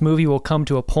 and this movie will come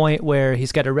to a point where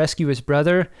he's got to rescue his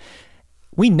brother.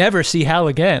 We never see Hal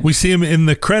again. We see him in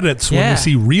the credits when we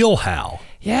see real Hal.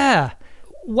 Yeah.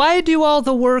 Why do all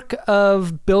the work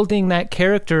of building that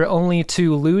character only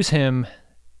to lose him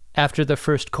after the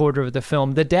first quarter of the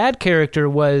film? The dad character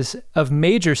was of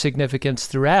major significance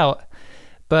throughout,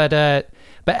 but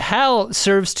Hal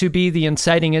serves to be the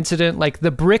inciting incident. Like the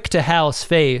brick to Hal's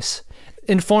face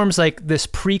informs like this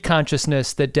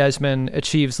pre-consciousness that Desmond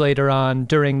achieves later on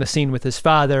during the scene with his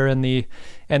father and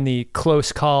the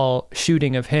close call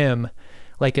shooting of him.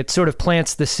 Like it sort of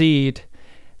plants the seed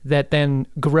that then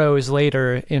grows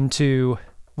later into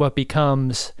what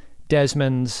becomes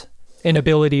Desmond's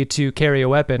inability to carry a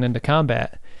weapon into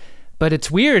combat. But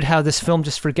it's weird how this film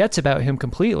just forgets about him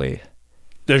completely.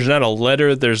 There's not a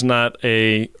letter, there's not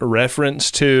a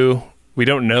reference to, we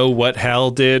don't know what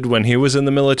Hal did when he was in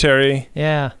the military.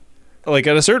 Yeah. Like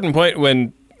at a certain point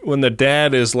when the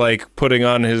dad is like putting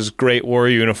on his Great War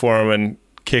uniform and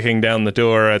kicking down the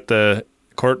door at the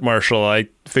court-martial, I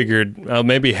figured, well,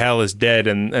 maybe Hal is dead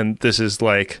and this is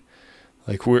like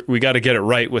we got to get it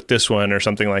right with this one or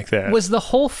something like that. Was the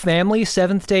whole family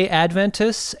Seventh-day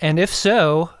Adventists? And if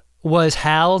so, was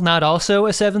Hal not also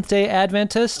a Seventh-day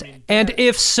Adventist? And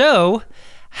if so,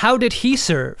 how did he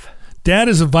serve? Dad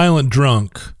is a violent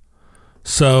drunk,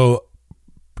 so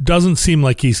doesn't seem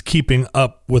like he's keeping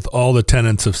up with all the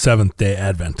tenets of Seventh-day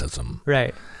Adventism.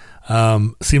 Right.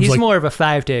 Seems He's like more of a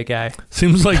 5-day guy.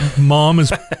 Seems like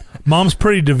mom's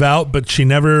pretty devout, but she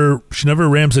never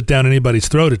rams it down anybody's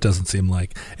throat. It doesn't seem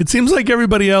like. It seems like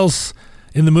everybody else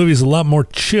in the movie is a lot more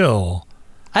chill.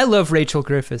 I love Rachel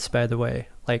Griffiths, by the way.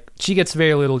 Like she gets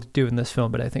very little to do in this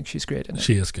film, but I think she's great in it.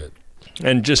 She is good.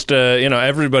 And just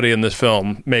everybody in this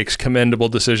film makes commendable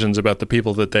decisions about the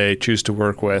people that they choose to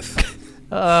work with.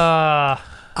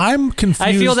 I'm confused.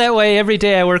 I feel that way every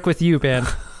day I work with you, Ben.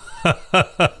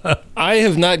 I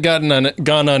have not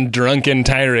gone on drunken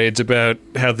tirades about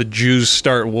how the Jews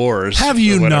start wars. Have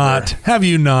you not? Have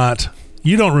you not?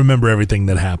 You don't remember everything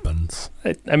that happens.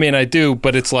 I mean, I do,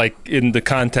 but it's like in the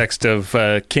context of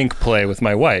kink play with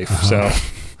my wife. So,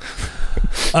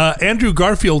 Andrew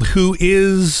Garfield, who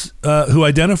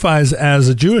identifies as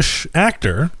a Jewish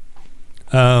actor.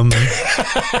 John,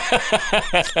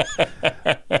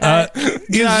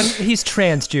 he's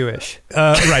trans-Jewish.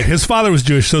 Right. His father was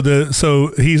Jewish,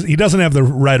 so he doesn't have the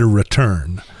right of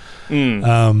return.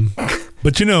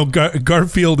 But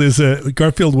Garfield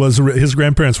was his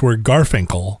grandparents were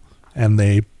Garfinkel, and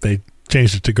they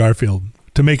changed it to Garfield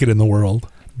to make it in the world.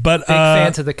 But big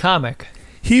fans of the comic.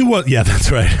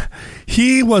 That's right.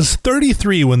 He was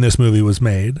 33 when this movie was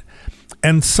made.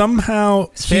 And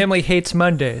somehow his family hates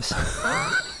Mondays.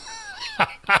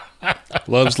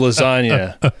 Loves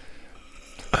lasagna.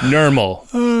 Normal.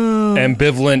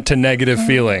 Ambivalent to negative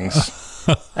feelings.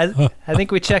 I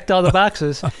think we checked all the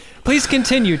boxes. Please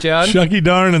continue, John. Shucky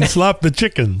darn and slop the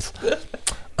chickens.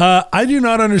 I do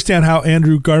not understand how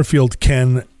Andrew Garfield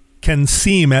can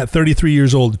seem at 33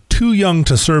 years old too young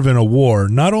to serve in a war,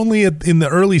 not only in the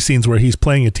early scenes where he's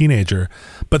playing a teenager,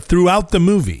 but throughout the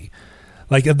movie.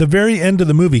 Like at the very end of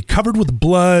the movie, covered with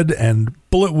blood and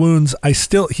bullet wounds, he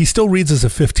still reads as a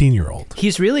 15-year-old.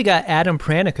 He's really got Adam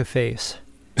Pranica face.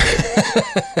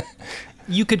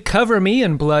 You could cover me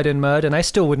in blood and mud, and I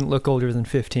still wouldn't look older than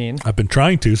 15. I've been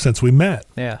trying to since we met.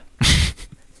 Yeah.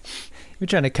 You're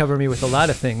trying to cover me with a lot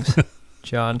of things,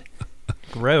 John.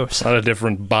 Gross. A lot of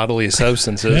different bodily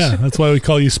substances. Yeah, that's why we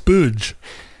call you Spooge.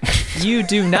 You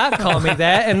do not call me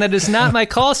that, and that is not my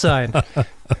call sign.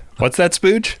 What's that,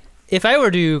 Spooge? If I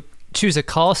were to choose a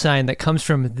call sign that comes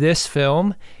from this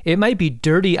film, it might be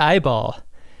Dirty Eyeball.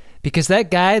 Because that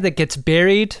guy that gets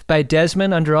buried by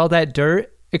Desmond under all that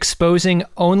dirt, exposing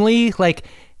only, like,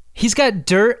 he's got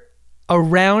dirt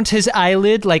around his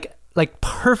eyelid, like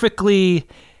perfectly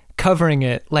covering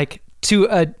it, like to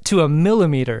a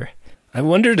millimeter. I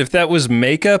wondered if that was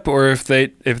makeup or if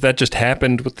that just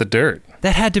happened with the dirt.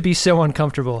 That had to be so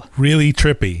uncomfortable. Really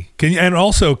trippy. Can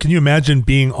you imagine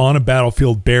being on a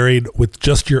battlefield buried with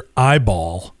just your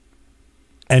eyeball,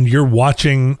 and you're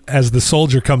watching as the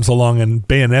soldier comes along and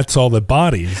bayonets all the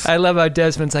bodies? I love how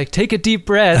Desmond's like, take a deep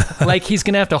breath, like he's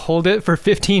gonna have to hold it for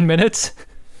 15 minutes.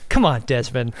 Come on,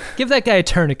 Desmond, give that guy a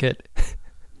tourniquet.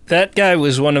 That guy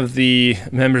was one of the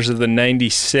members of the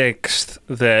 96th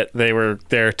that they were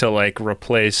there to like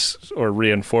replace or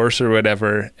reinforce or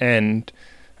whatever. And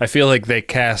I feel like they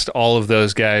cast all of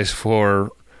those guys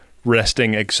for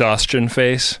resting exhaustion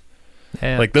face.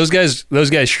 Yeah. Like those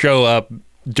guys show up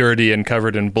dirty and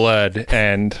covered in blood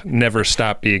and never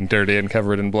stop being dirty and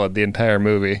covered in blood the entire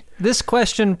movie. This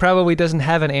question probably doesn't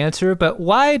have an answer, but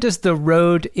why does the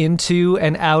road into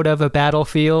and out of a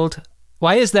battlefield,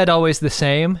 why is that always the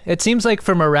same? It seems like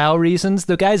for morale reasons,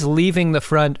 the guys leaving the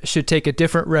front should take a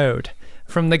different road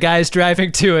from the guys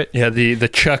driving to it. Yeah, the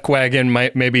chuck wagon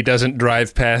maybe doesn't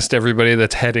drive past everybody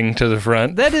that's heading to the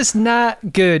front. That is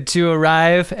not good to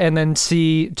arrive and then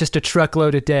see just a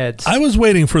truckload of deads. I was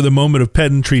waiting for the moment of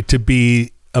pedantry to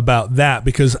be about that,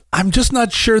 because I'm just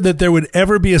not sure that there would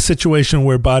ever be a situation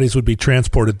where bodies would be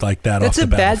transported like that. That's off the a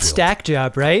bad battlefield. stack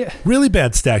job, right? Really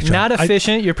bad stack job. Not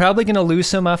efficient. You're probably going to lose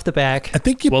some off the back. I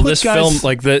think you Well, put this guys, film,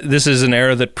 like this is an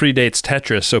era that predates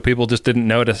Tetris, so people just didn't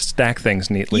know to stack things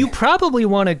neatly. You probably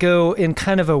want to go in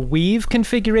kind of a weave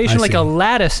configuration, I like see. a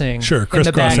latticing. Sure, in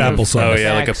the crisscross back of applesauce. Oh the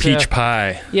yeah, like a back, so- peach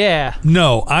pie. Yeah.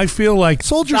 No, I feel like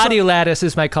soldiers. Body lattice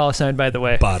is my call sign, by the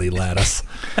way. Body lattice.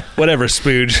 Whatever,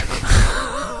 Spooge.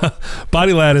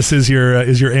 Body lattice is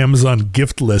your Amazon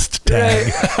gift list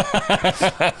tag.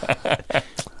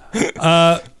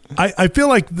 I feel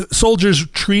like the soldiers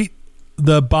treat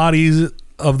the bodies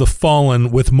of the fallen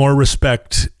with more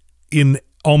respect in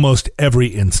almost every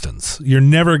instance. You're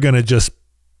never going to just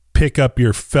pick up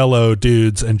your fellow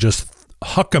dudes and just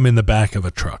huck them in the back of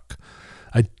a truck.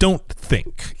 I don't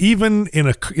think, even in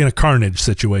a carnage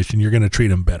situation, you're going to treat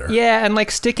them better. Yeah, and like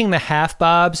sticking the half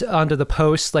bobs onto the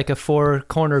post like a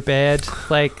 4-corner bed,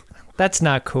 like that's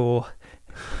not cool.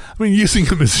 I mean, using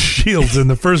them as shields in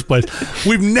the first place.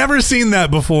 We've never seen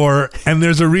that before, and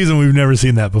there's a reason we've never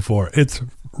seen that before. It's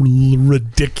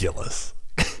ridiculous.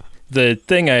 The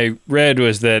thing I read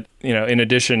was that, in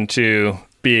addition to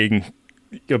being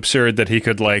absurd that he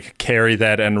could like carry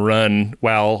that and run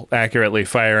while accurately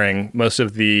firing, most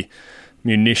of the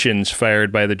munitions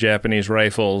fired by the Japanese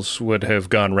rifles would have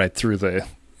gone right through the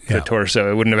torso.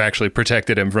 It wouldn't have actually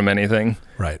protected him from anything.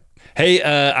 Right. Hey,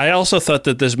 I also thought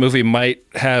that this movie might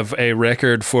have a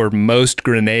record for most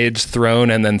grenades thrown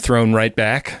and then thrown right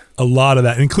back. A lot of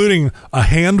that, including a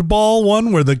handball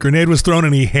one where the grenade was thrown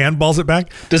and he handballs it back.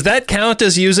 Does that count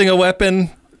as using a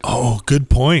weapon? Oh, good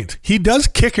point. He does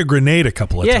kick a grenade a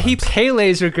couple of times. Yeah, he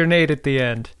Pele's a grenade at the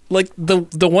end. Like the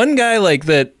one guy like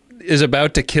that is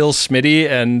about to kill Smitty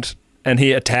and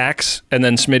he attacks and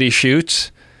then Smitty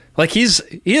shoots. Like he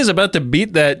is about to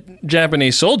beat that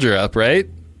Japanese soldier up, right?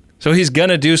 So he's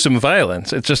gonna do some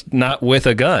violence. It's just not with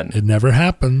a gun. It never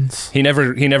happens. He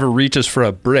never reaches for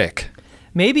a brick.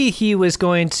 Maybe he was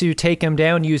going to take him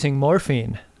down using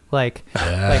morphine. Like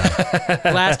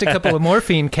blast a couple of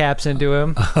morphine caps into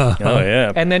him, Oh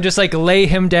yeah. and then just like lay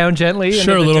him down gently.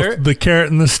 Sure, into the little dirt. the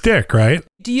carrot and the stick, right?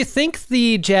 Do you think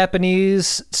the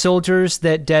Japanese soldiers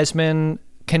that Desmond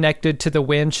connected to the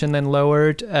winch and then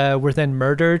lowered were then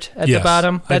murdered at Yes, the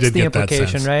bottom? I That's did the get that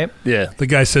implication, sense. right? Yeah. The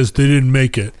guy says they didn't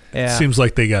make it. Yeah. Seems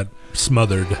like they got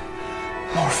smothered.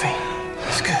 Morphine.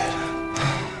 It's good.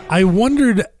 I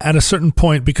wondered at a certain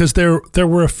point, because there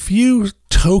were a few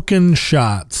token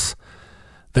shots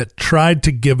that tried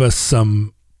to give us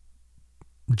some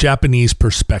Japanese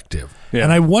perspective. Yeah.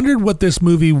 And I wondered what this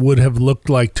movie would have looked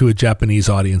like to a Japanese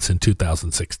audience in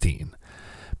 2016.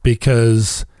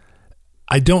 Because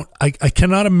I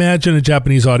cannot imagine a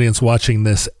Japanese audience watching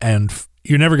this, and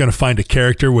you're never going to find a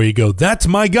character where you go, that's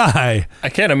my guy. I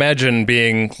can't imagine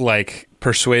being like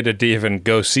persuaded to even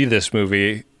go see this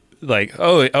movie. Like,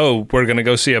 oh, we're gonna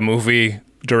go see a movie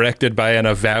directed by an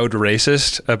avowed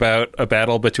racist about a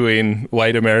battle between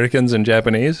white Americans and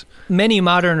Japanese? Many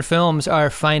modern films are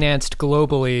financed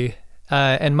globally,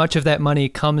 and much of that money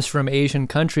comes from Asian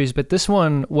countries, but this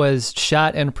one was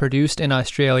shot and produced in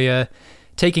Australia,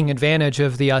 taking advantage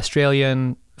of the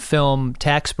Australian film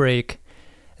tax break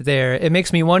there. It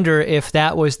makes me wonder if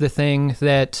that was the thing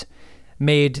that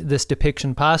made this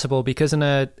depiction possible, because in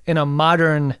a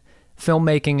modern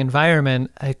filmmaking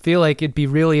environment, I feel like it'd be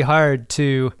really hard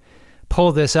to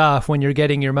pull this off when you're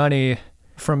getting your money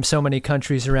from so many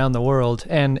countries around the world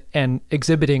and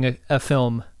exhibiting a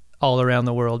film all around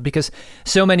the world, because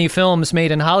so many films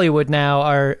made in Hollywood now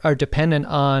are dependent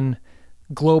on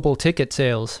global ticket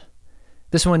sales.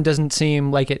 This one doesn't seem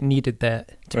like it needed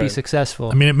that to be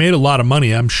successful. I mean, it made a lot of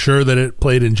money. I'm sure that it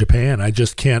played in Japan.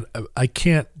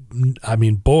 I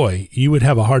mean, boy, you would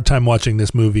have a hard time watching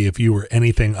this movie if you were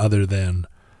anything other than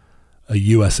a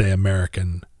USA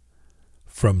American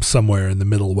from somewhere in the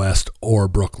Middle West or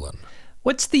Brooklyn.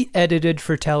 What's the edited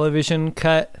for television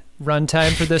cut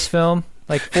runtime for this film?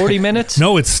 Like 40 minutes?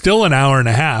 No, it's still an hour and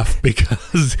a half,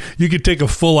 because you could take a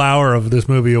full hour of this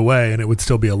movie away and it would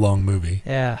still be a long movie.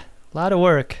 Yeah, a lot of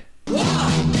work.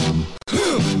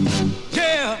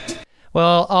 Yeah.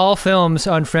 Well, all films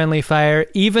on Friendly Fire,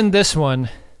 even this one,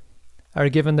 are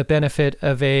given the benefit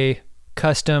of a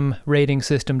custom rating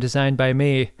system designed by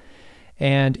me.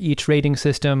 And each rating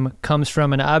system comes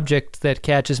from an object that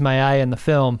catches my eye in the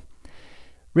film.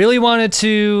 Really wanted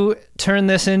to turn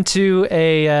this into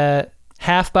a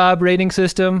half bob rating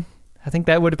system. I think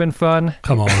that would have been fun.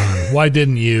 Come on. Why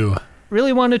didn't you?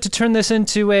 Really wanted to turn this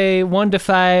into a 1 to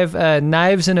 5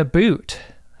 knives in a boot.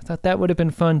 I thought that would have been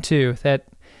fun too.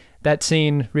 That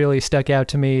scene really stuck out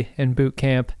to me in boot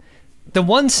camp. The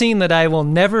one scene that I will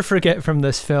never forget from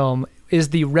this film is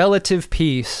the relative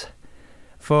peace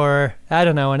for, I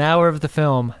don't know, an hour of the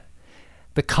film.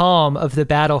 The calm of the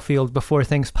battlefield before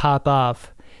things pop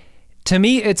off. To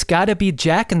me, it's got to be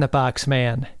Jack in the Box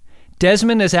Man.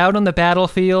 Desmond is out on the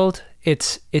battlefield.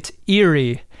 It's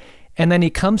eerie. And then he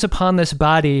comes upon this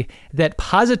body that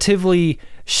positively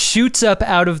shoots up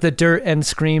out of the dirt and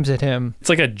screams at him. It's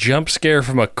like a jump scare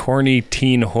from a corny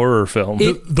teen horror film.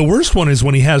 The worst one is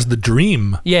when he has the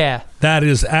dream. Yeah. That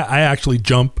is, I actually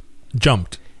jumped.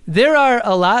 There are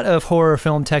a lot of horror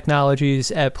film technologies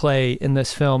at play in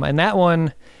this film, and that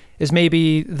one is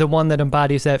maybe the one that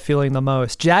embodies that feeling the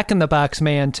most. Jack in the Box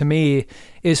Man, to me,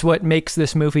 is what makes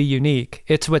this movie unique.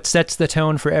 It's what sets the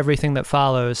tone for everything that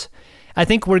follows. I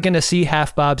think we're going to see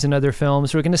half bobs in other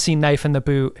films. We're going to see knife in the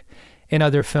boot in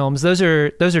other films. Those are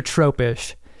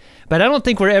tropish. But I don't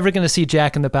think we're ever going to see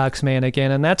Jack in the Box Man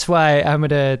again, and that's why I'm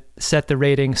going to set the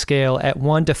rating scale at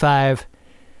 1 to 5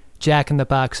 Jack in the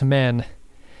Box Men.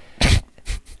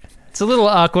 It's a little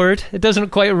awkward. It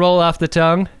doesn't quite roll off the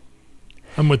tongue.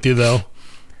 I'm with you, though.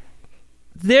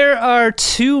 There are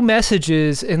two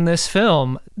messages in this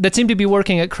film that seem to be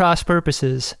working at cross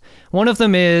purposes. One of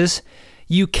them is,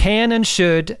 you can and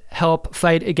should help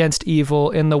fight against evil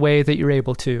in the way that you're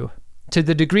able to. To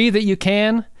the degree that you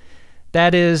can,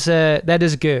 that is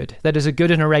good. That is a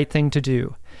good and a right thing to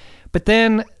do. But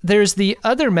then there's the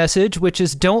other message, which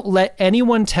is, don't let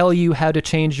anyone tell you how to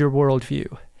change your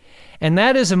worldview. And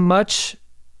that is a much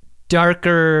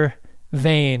darker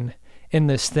vein in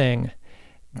this thing.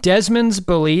 Desmond's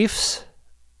beliefs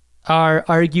are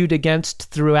argued against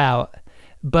throughout,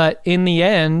 but in the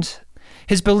end,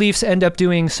 his beliefs end up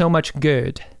doing so much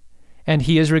good, and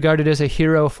he is regarded as a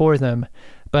hero for them.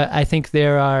 But I think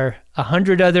there are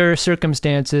 100 other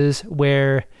circumstances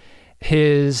where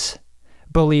his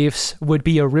beliefs would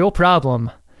be a real problem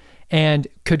and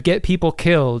could get people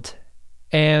killed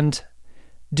and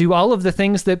do all of the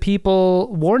things that people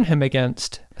warn him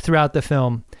against throughout the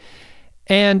film.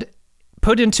 And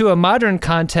put into a modern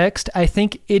context, I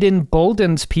think it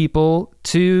emboldens people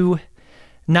to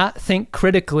not think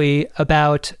critically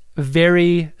about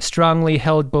very strongly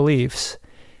held beliefs.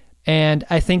 And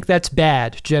I think that's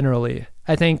bad, generally.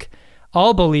 I think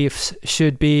all beliefs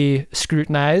should be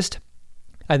scrutinized.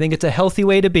 I think it's a healthy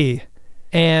way to be.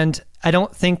 And I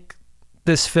don't think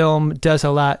this film does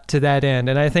a lot to that end.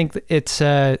 And I think it's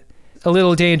a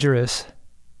little dangerous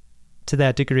to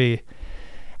that degree.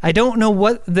 I don't know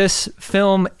what this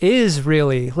film is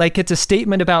really. Like, it's a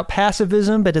statement about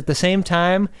pacifism, but at the same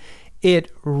time,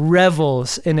 it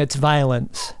revels in its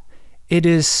violence. It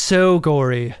is so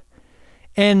gory.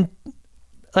 And,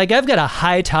 like, I've got a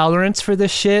high tolerance for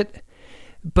this shit,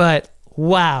 but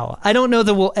wow. I don't know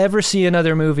that we'll ever see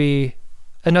another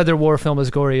war film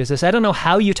as gory as this. I don't know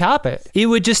how you top it. It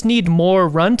would just need more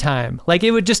runtime. Like,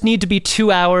 it would just need to be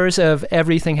 2 hours of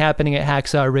everything happening at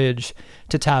Hacksaw Ridge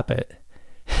to top it.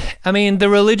 I mean, the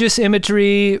religious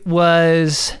imagery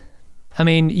was, I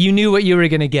mean, you knew what you were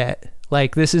going to get.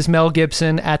 Like, this is Mel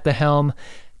Gibson at the helm.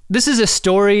 This is a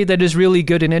story that is really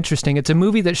good and interesting. It's a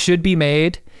movie that should be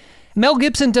made. Mel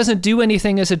Gibson doesn't do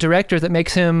anything as a director that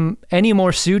makes him any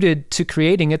more suited to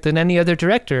creating it than any other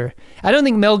director. I don't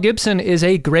think Mel Gibson is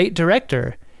a great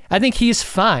director. I think he's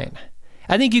fine.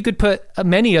 I think you could put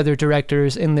many other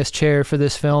directors in this chair for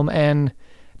this film and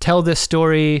tell this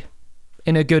story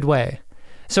in a good way.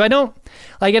 So I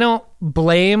don't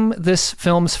blame this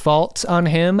film's faults on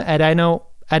him, and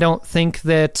I don't think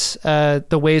that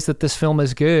the ways that this film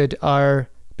is good are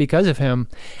because of him.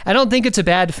 I don't think it's a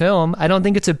bad film. I don't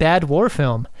think it's a bad war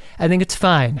film. I think it's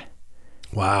fine.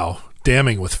 Wow.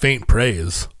 Damning with faint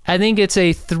praise. I think it's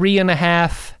a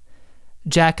 3.5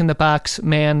 Jack-in-the-Box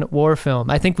man war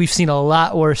film. I think we've seen a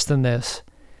lot worse than this.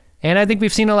 And I think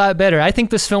we've seen a lot better. I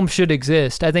think this film should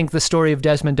exist. I think the story of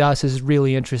Desmond Doss is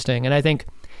really interesting. And I think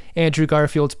Andrew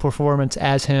Garfield's performance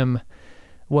as him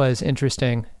was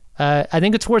interesting. I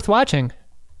think it's worth watching.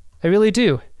 I really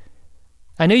do.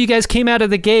 I know you guys came out of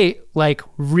the gate like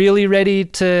really ready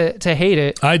to hate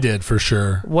it. I did, for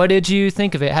sure. What did you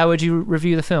think of it? How would you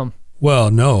review the film?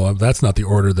 Well, no, that's not the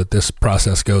order that this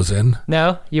process goes in.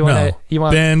 No? You want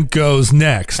Ben goes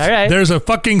next. All right. There's a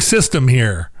fucking system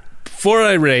here. Before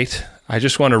I rate, I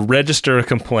just want to register a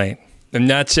complaint. I'm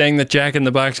not saying that Jack in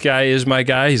the Box guy is my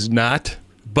guy. He's not.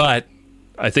 But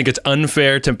I think it's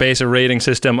unfair to base a rating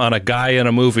system on a guy in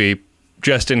a movie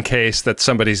just in case that's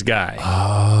somebody's guy.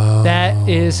 That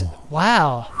is,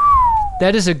 wow.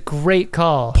 That is a great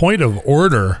call. Point of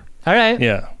order. All right.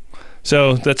 Yeah.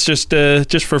 So that's just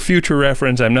for future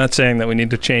reference. I'm not saying that we need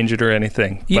to change it or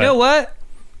anything. You know what?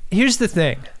 Here's the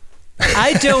thing.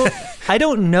 I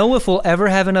don't know if we'll ever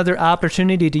have another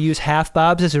opportunity to use half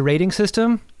bobs as a rating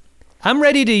system. I'm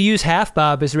ready to use half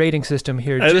bob as rating system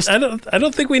here. I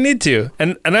don't think we need to.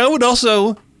 And I would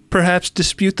also perhaps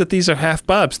dispute that these are half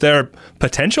bobs. There are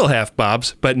potential half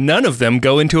bobs, but none of them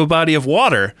go into a body of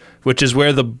water, which is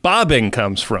where the bobbing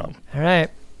comes from. All right.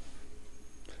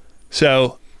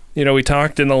 So, we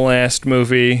talked in the last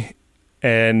movie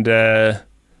and a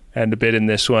bit in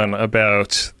this one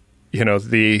about,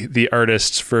 the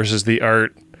artists versus the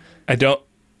art. I don't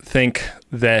think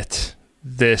that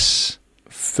this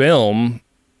film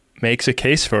makes a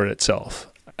case for itself.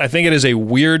 I think it is a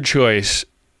weird choice,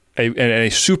 a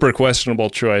super questionable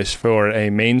choice for a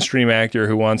mainstream actor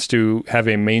who wants to have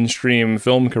a mainstream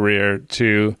film career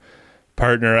to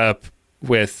partner up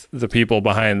with the people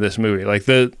behind this movie. Like,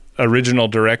 the original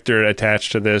director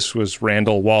attached to this was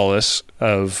Randall Wallace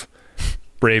of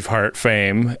Braveheart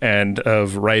fame and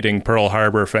of writing Pearl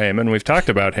Harbor fame, and we've talked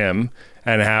about him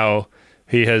and how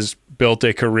he has built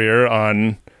a career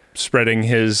on spreading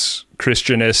his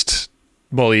Christianist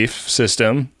belief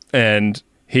system, and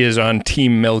he is on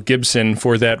Team Mel Gibson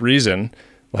for that reason.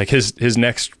 Like, his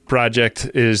next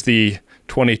project is the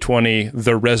 2020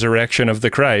 The Resurrection of the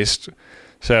Christ.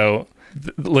 So,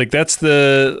 that's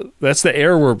the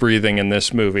air we're breathing in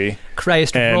this movie.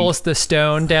 Christ rolls the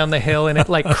stone down the hill and it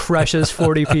crushes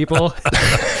 40 people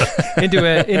into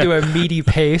a meaty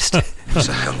paste. It's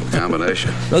a hell of a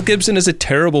combination. Mel Gibson is a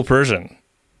terrible person,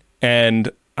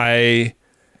 and I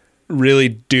really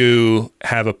do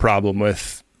have a problem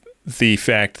with the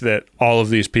fact that all of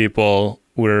these people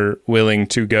were willing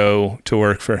to go to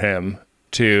work for him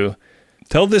to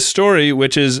tell this story,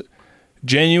 which is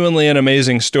genuinely an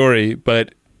amazing story,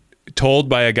 but told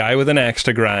by a guy with an axe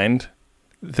to grind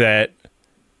that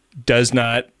does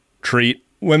not treat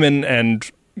women and,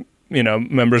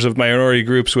 members of minority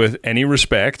groups with any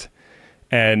respect.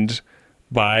 And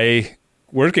by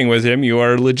working with him, you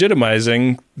are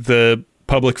legitimizing the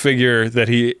public figure that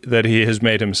he has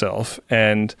made himself.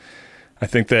 And I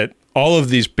think that all of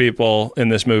these people in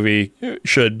this movie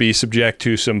should be subject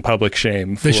to some public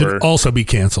shame. They should also be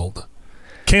canceled.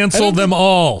 Cancel them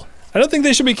all. I don't think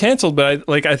they should be canceled, but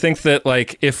I think that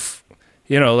if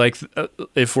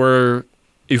we're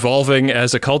evolving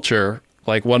as a culture,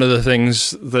 one of the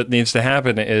things that needs to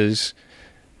happen is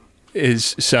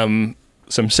some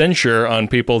censure on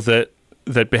people that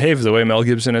behave the way Mel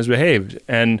Gibson has behaved.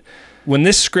 And when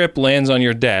this script lands on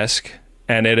your desk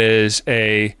and it is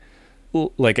a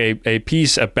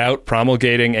piece about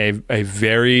promulgating a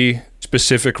very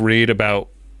specific read about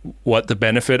what the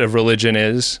benefit of religion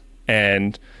is,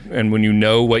 and when you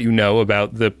know what you know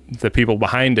about the people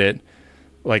behind it,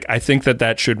 I think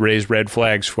that should raise red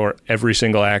flags for every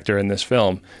single actor in this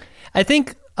film. I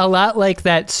think a lot like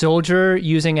that soldier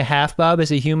using a half bob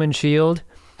as a human shield.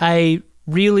 I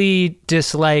really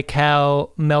dislike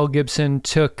how Mel Gibson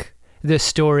took this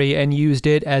story and used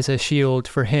it as a shield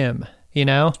for him. you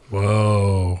know?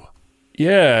 Whoa.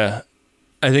 Yeah.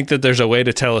 I think that there's a way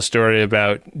to tell a story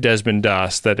about Desmond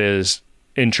Doss that is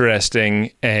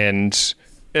interesting and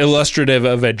illustrative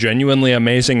of a genuinely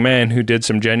amazing man who did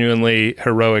some genuinely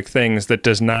heroic things that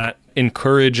does not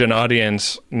encourage an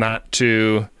audience not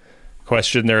to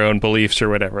question their own beliefs or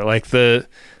whatever. Like the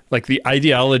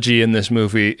ideology in this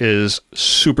movie is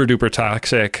super duper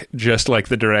toxic, just like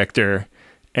the director.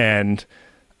 And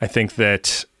I think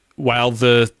that while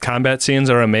the combat scenes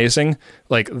are amazing,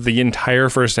 like the entire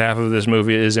first half of this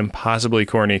movie is impossibly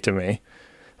corny to me.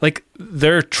 Like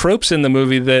there are tropes in the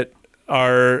movie that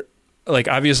are like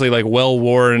obviously like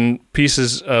well-worn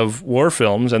pieces of war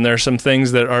films, and there's some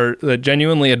things that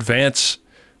genuinely advance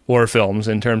war films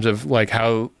in terms of like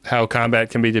how combat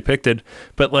can be depicted.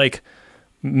 But like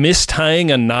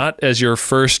mistying a knot as your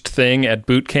first thing at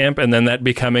boot camp and then that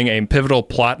becoming a pivotal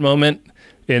plot moment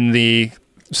in the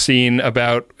scene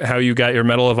about how you got your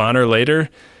Medal of Honor later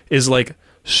is like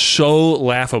so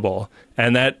laughable.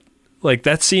 And that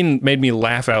scene made me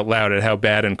laugh out loud at how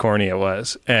bad and corny it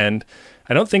was. And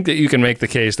I don't think that you can make the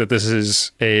case that this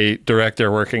is a director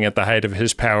working at the height of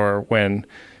his power when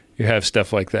you have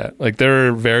stuff like that. Like there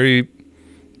are very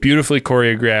beautifully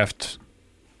choreographed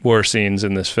war scenes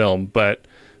in this film, but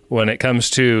when it comes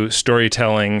to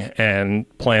storytelling and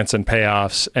plants and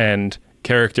payoffs and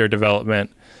character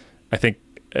development, I think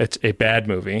it's a bad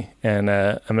movie. And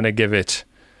I'm going to give it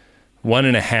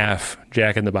 1.5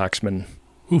 Jack in the Boxmen.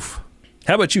 Oof.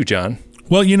 How about you, John?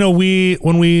 Well, you know,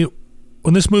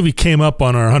 when this movie came up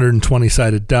on our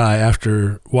 120-sided die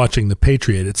after watching The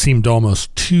Patriot, it seemed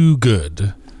almost too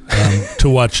good to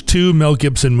watch two Mel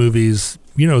Gibson movies,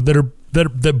 you know, that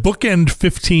bookend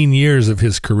 15 years of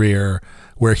his career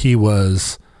where he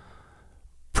was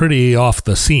pretty off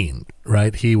the scene,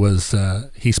 right?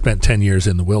 He spent 10 years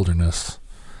in the wilderness,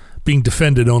 being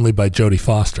defended only by Jodie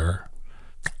Foster.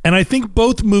 And I think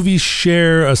both movies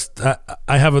share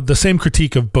I have the same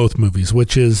critique of both movies,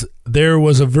 which is there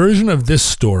was a version of this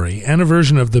story and a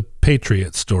version of the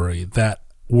Patriot story that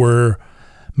were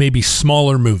maybe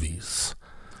smaller movies.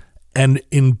 And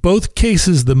in both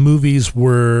cases, the movies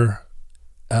were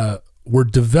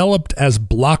developed as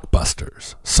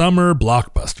blockbusters, summer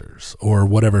blockbusters, or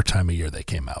whatever time of year they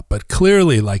came out. But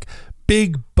clearly, like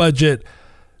big budget,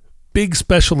 big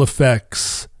special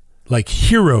effects, like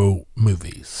hero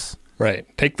movies. Right.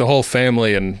 Take the whole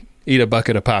family and eat a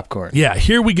bucket of popcorn. Yeah,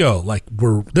 here we go. Like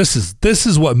this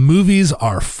is what movies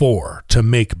are for, to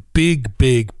make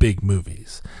big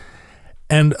movies.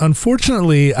 And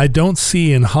unfortunately, I don't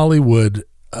see in Hollywood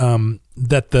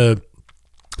that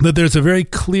there's a very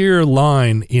clear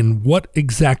line in what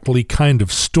exactly kind of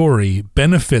story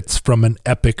benefits from an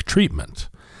epic treatment.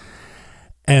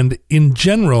 And in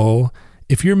general,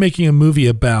 if you're making a movie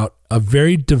about a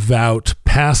very devout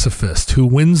pacifist who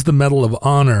wins the Medal of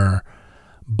Honor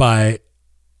by,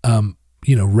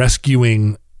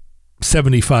 rescuing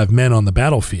 75 men on the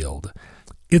battlefield,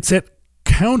 it's at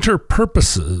counter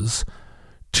purposes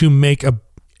to make a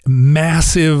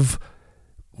massive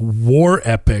war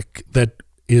epic that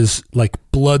is like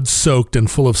blood-soaked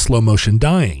and full of slow motion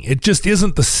dying. It just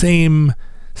isn't the same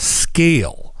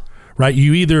scale, right?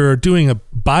 You either are doing a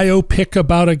biopic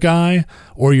about a guy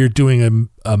or you're doing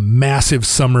a massive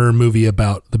summer movie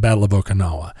about the Battle of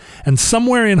Okinawa. And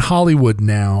somewhere in Hollywood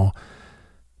now,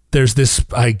 there's this,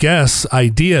 I guess,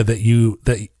 idea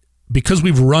that because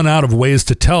we've run out of ways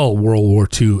to tell World War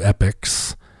II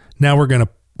epics, now we're going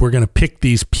to pick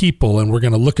these people and we're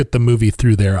going to look at the movie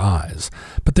through their eyes.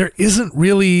 But there isn't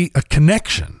really a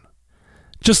connection.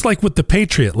 Just like with The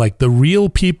Patriot, like the real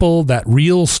people, that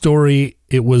real story,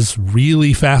 it was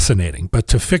really fascinating. But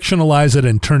to fictionalize it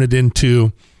and turn it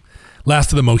into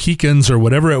Last of the Mohicans or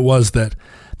whatever it was that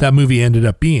movie ended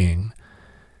up being,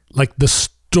 like the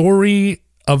story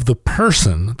of the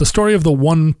person, the story of the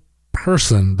one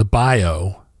person, the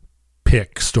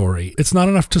biopic story, it's not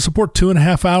enough to support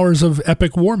 2.5 hours of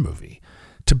epic war movie.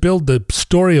 To build the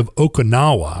story of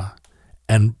Okinawa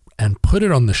and put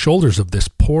it on the shoulders of this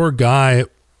poor guy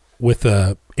with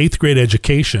a 8th grade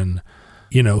education,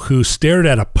 who stared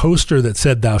at a poster that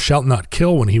said "Thou shalt not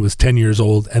kill" when he was 10 years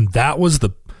old, and that was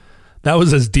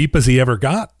as deep as he ever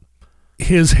got.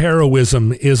 His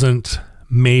heroism isn't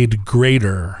made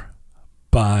greater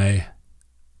by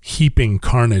heaping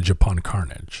carnage upon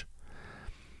carnage.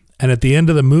 And at the end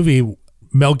of the movie,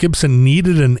 Mel Gibson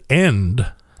needed an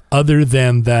end other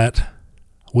than that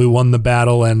we won the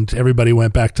battle and everybody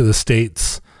went back to the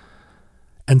States.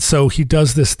 And so he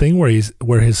does this thing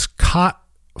where his cot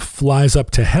flies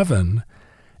up to heaven,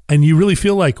 and you really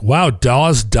feel like, wow,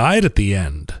 Dawes died at the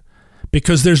end,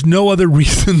 because there's no other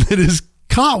reason that his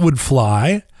cot would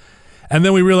fly. And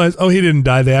then we realized, oh, he didn't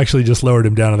die. They actually just lowered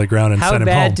him down to the ground and How sent him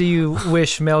home. bad do you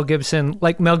wish Mel Gibson,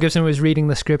 like Mel Gibson was reading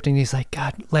the script and he's like,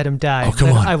 God, let him die. Oh,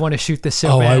 come on. I want to shoot this so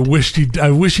Oh, bad. I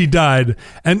wish he died.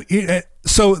 And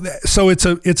so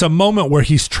it's a moment where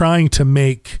he's trying to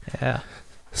make Yeah.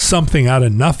 something out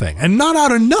of nothing, and not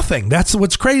out of nothing. That's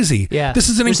what's crazy. Yeah. This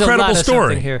is an There's a incredible lot of something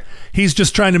story. here. He's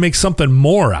just trying to make something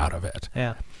more out of it.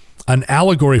 Yeah. An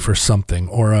allegory for something,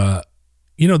 or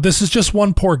this is just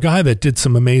one poor guy that did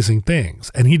some amazing things,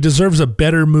 and he deserves a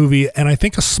better movie, and I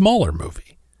think a smaller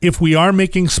movie. If we are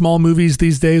making small movies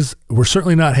these days, we're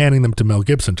certainly not handing them to Mel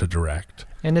Gibson to direct.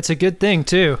 And it's a good thing,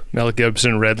 too. Mel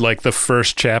Gibson read like the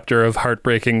first chapter of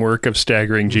Heartbreaking Work of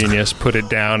Staggering Genius, put it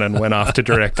down, and went off to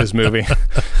direct his movie.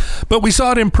 But we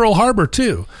saw it in Pearl Harbor,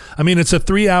 too. I mean, it's a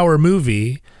 3-hour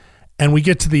movie, and we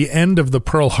get to the end of the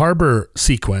Pearl Harbor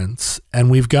sequence,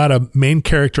 and we've got a main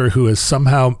character who has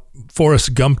somehow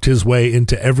Forrest Gumped his way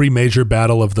into every major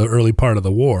battle of the early part of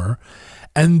the war,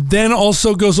 and then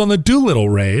also goes on the Doolittle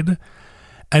raid,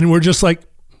 and we're just like,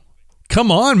 come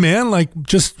on, man,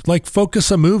 just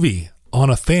focus a movie on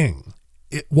a thing.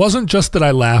 It wasn't just that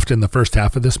I laughed in the first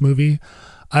half of this movie.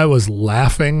 I was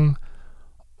laughing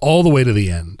all the way to the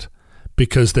end,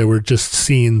 because there were just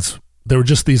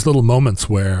these little moments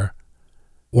where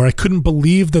I couldn't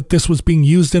believe that this was being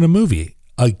used in a movie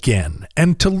again,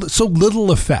 and to so little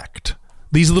effect.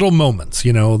 These little moments,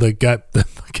 that got the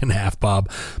fucking half bob,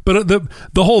 but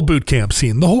the whole boot camp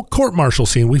scene, the whole court-martial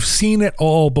scene, we've seen it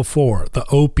all before. The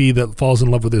Opie that falls in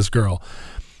love with his girl.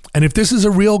 And if this is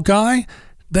a real guy,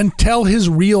 then tell his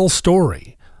real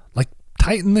story. Like,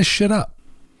 tighten this shit up.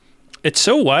 It's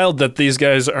so wild that these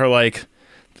guys are like,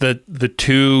 the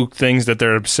two things that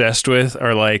they're obsessed with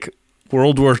are like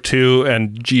World War II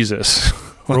and Jesus.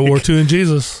 World War II and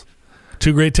Jesus.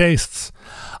 Two great tastes.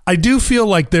 I do feel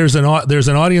like there's an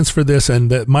audience for this,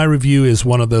 and that my review is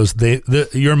one of those.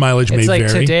 Your mileage may vary.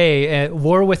 It's like today,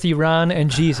 war with Iran and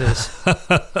Jesus.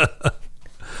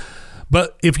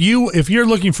 But if you're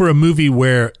looking for a movie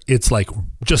where it's like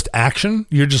just action,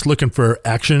 you're just looking for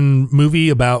action movie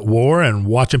about war and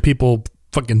watching people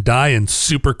fucking die in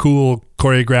super cool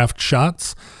choreographed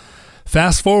shots.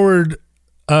 Fast forward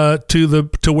to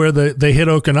where they hit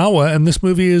Okinawa, and this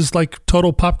movie is like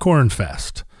total popcorn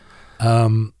fest.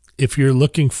 If you're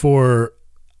looking for,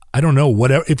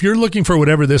 if you're looking for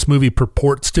whatever this movie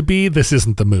purports to be, this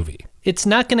isn't the movie. It's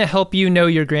not going to help you know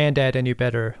your granddad any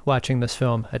better watching this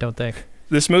film, I don't think.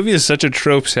 This movie is such a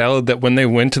trope salad that when they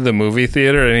went to the movie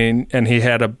theater and he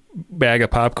had a bag of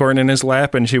popcorn in his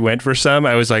lap and she went for some,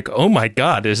 I was like, oh my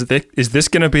God, is this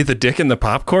going to be the dick in the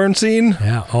popcorn scene?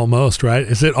 Yeah, almost, right?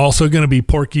 Is it also going to be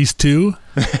Porky's 2?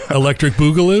 Electric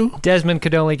Boogaloo? Desmond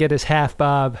could only get his half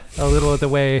bob a little of the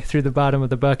way through the bottom of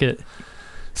the bucket.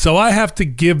 So I have to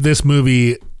give this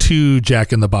movie to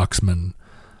Jack in the Boxman,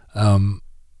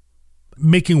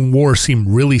 making war seem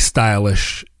really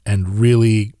stylish and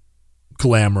really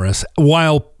glamorous,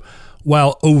 while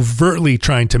overtly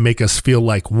trying to make us feel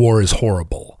like war is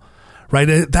horrible,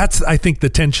 right? That's, I think, the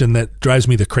tension that drives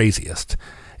me the craziest,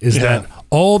 is that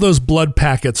all those blood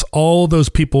packets, all those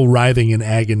people writhing in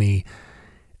agony,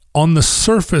 on the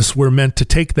surface we're meant to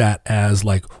take that as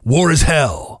like, war is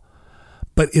hell.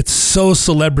 But it's so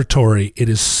celebratory. It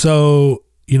is so,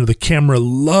 the camera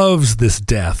loves this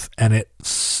death, and it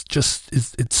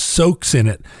soaks in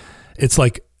it. It's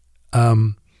like,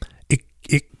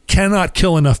 it cannot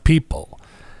kill enough people.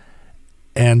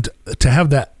 And to have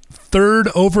that third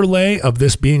overlay of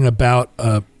this being about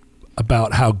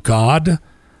how God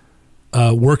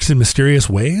works in mysterious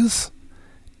ways,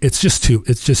 it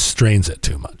just strains it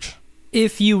too much.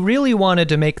 If you really wanted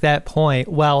to make that point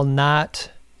while not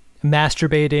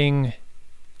masturbating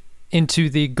into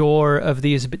the gore of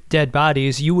these dead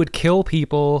bodies, you would kill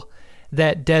people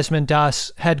that Desmond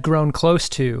Doss had grown close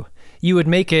to. You would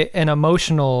make it an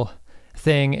emotional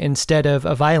thing instead of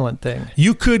a violent thing.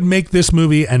 You could make this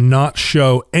movie and not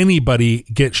show anybody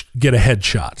get a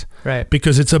headshot. Right.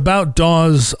 Because it's about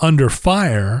Dawes under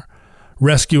fire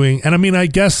rescuing, and I mean, I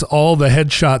guess all the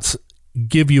headshots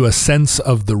give you a sense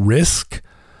of the risk,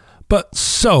 but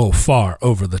so far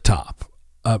over the top.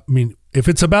 I mean, if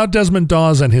it's about Desmond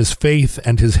Dawes and his faith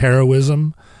and his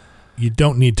heroism, you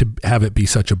don't need to have it be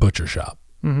such a butcher shop.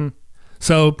 Mm-hmm.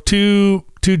 So to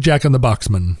Jack in the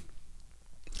Boxman,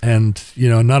 and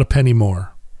not a penny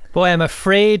more. Boy, I'm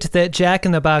afraid that Jack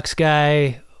in the Box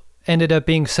guy ended up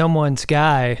being someone's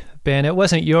guy. Ben, it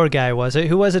wasn't your guy, was it?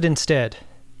 Who was it instead?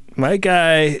 My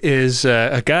guy is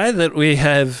a guy that we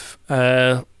have,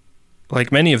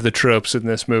 like many of the tropes in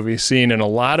this movie, seen in a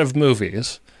lot of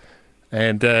movies.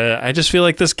 And I just feel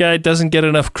like this guy doesn't get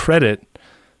enough credit.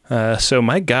 So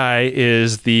my guy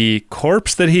is the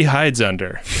corpse that he hides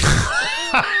under.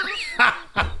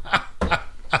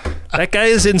 That guy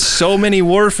is in so many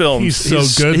war films. He's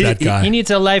so good, that guy. He needs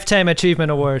a Lifetime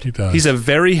Achievement Award. He does. He's a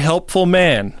very helpful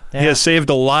man. Yeah. He has saved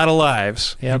a lot of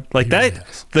lives. Yep. Like He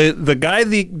that, really the guy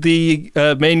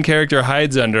the main character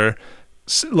hides under,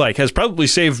 like, has probably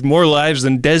saved more lives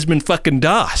than Desmond fucking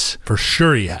Doss. For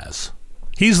sure he has.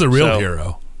 He's the real So-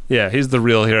 hero. Yeah, he's the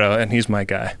real hero, and he's my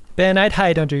guy. Ben, I'd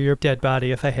hide under your dead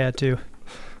body if I had to.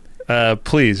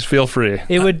 Please feel free.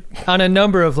 It would, on a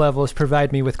number of levels,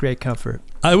 provide me with great comfort.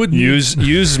 I would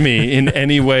Use me in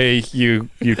any way you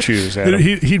choose, Adam.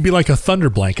 He'd be like a thunder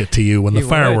blanket to you when the He would.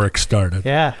 fireworks started.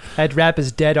 Yeah, I'd wrap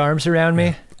his dead arms around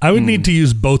me. I would need to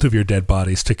use both of your dead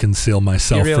bodies to conceal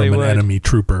myself You really from an would. enemy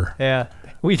trooper. Yeah.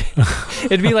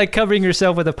 It'd be like covering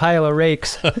yourself with a pile of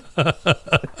rakes.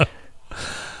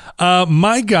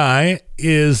 My guy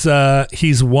is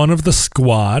he's one of the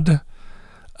squad.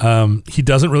 He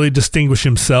doesn't really distinguish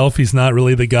himself. He's not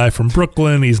really the guy from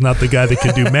Brooklyn. He's not the guy that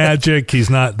can do magic. He's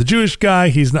not the Jewish guy.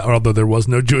 He's not, although there was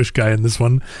no Jewish guy in this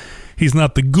one. He's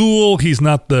not the ghoul. He's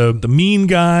not the mean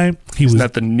guy. He's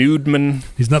not the nudeman.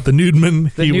 He's not the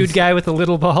nudeman. The nude guy with the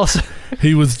little balls.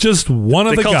 He was just one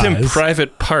of They the called guys. him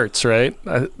Private Parts, right?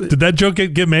 Did that joke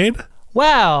get made?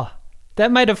 Wow.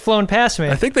 That might have flown past me.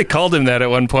 I think they called him that at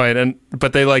one point,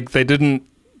 but they didn't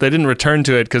return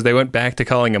to it because they went back to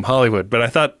calling him Hollywood. But I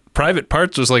thought Private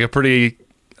Parts was like a pretty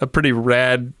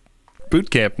rad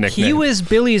boot camp nickname. He was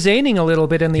Billy Zaning a little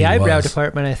bit in the He eyebrow was.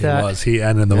 department, I He thought. was.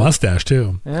 And in the mustache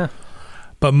too. Yeah.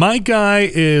 But my guy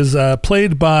is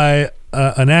played by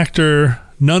an actor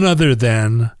none other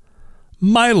than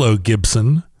Milo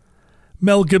Gibson,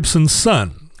 Mel Gibson's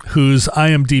son, whose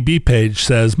IMDb page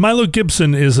says Milo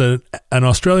Gibson is an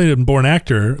Australian-born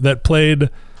actor that played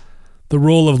the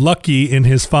role of Lucky in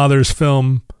his father's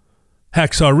film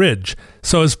Hacksaw Ridge.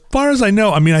 So as far as I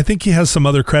know, I mean, I think he has some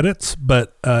other credits,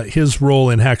 but his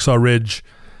role in Hacksaw Ridge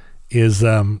is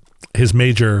his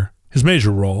major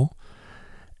role.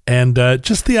 And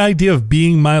just the idea of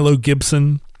being Milo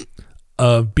Gibson,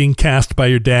 being cast by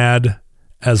your dad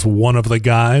as one of the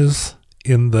guys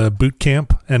in the boot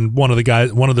camp and one of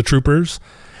the troopers.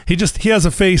 He has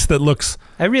a face that looks.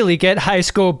 I really get high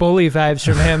school bully vibes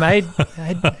from him.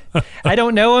 I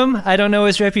don't know him. I don't know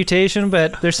his reputation,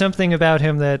 but there's something about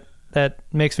him that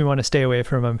makes me want to stay away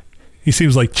from him. He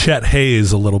seems like Chet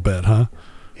Hayes a little bit, huh?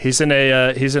 He's in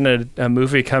a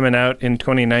movie coming out in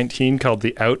 2019 called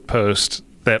The Outpost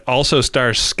that also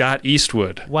stars Scott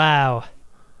Eastwood. Wow.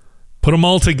 Put them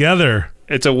all together.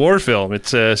 It's a war film.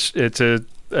 It's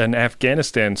an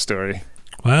Afghanistan story.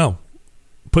 Wow.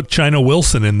 Put China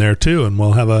Wilson in there too, and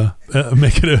we'll have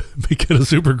make it a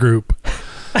super group.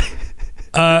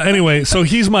 Anyway, so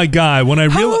he's my guy. When I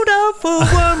Hold on for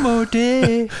one more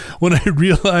day. when I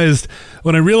realized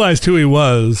who he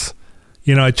was,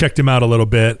 I checked him out a little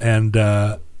bit, and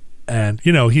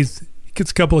he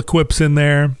gets a couple of quips in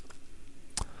there.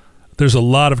 There's a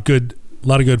lot of good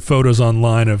photos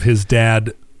online of his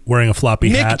dad wearing a floppy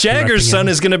hat. Mick Jagger's son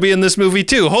is going to be in this movie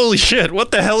too. Holy shit! What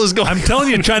the hell is going on? I'm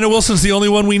telling you, China Wilson's the only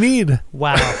one we need.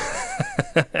 Wow.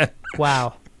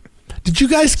 Wow. Did you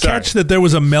guys catch that there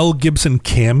was a Mel Gibson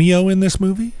cameo in this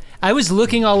movie? I was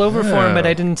looking all over for him, but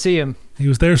I didn't see him. He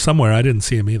was there somewhere. I didn't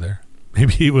see him either.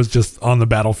 Maybe he was just on the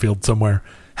battlefield somewhere,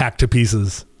 hacked to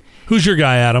pieces. Who's your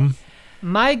guy, Adam?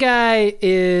 My guy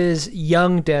is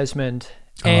young Desmond.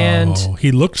 And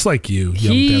he looks like you,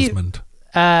 young Desmond.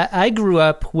 I grew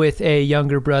up with a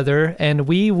younger brother, and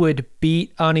we would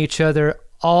beat on each other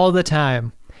all the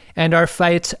time. And our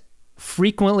fights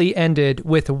frequently ended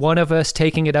with one of us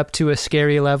taking it up to a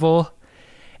scary level.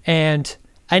 And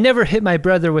I never hit my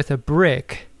brother with a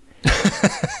brick.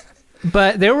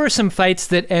 But there were some fights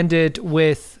that ended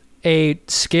with a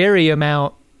scary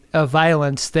amount of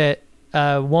violence that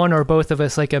one or both of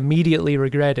us immediately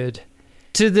regretted.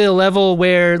 To the level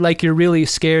where you're really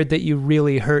scared that you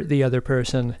really hurt the other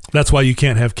person. That's why you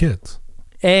can't have kids.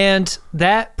 And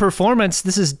that performance,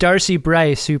 this is Darcy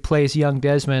Bryce who plays young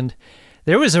Desmond.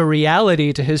 There was a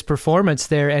reality to his performance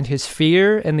there and his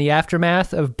fear and the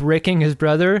aftermath of bricking his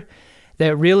brother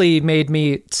that really made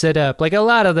me sit up. A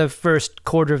lot of the first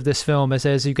quarter of this film,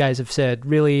 as you guys have said,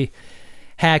 really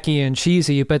hacky and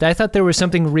cheesy, but I thought there was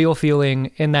something real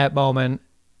feeling in that moment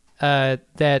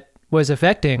that was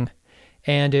affecting.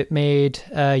 And it made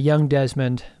young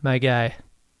Desmond my guy.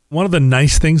 One of the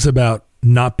nice things about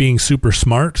not being super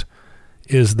smart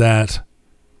is that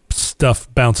stuff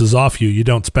bounces off you. You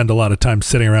don't spend a lot of time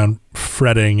sitting around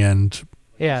fretting and...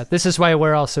 Yeah, this is why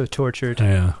we're all so tortured.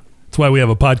 Yeah. That's why we have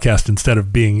a podcast instead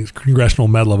of being Congressional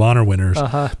Medal of Honor winners.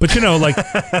 But, you know, like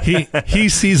he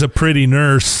sees a pretty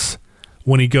nurse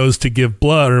when he goes to give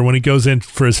blood or when he goes in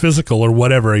for his physical or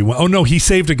whatever. Oh, no, he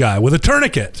saved a guy with a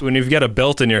tourniquet. So when you've got a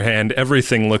belt in your hand,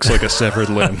 everything looks like a severed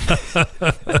limb.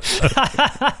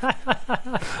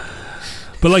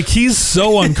 But, like, he's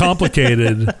so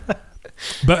uncomplicated.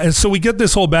 But so we get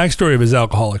this whole backstory of his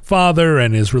alcoholic father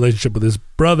and his relationship with his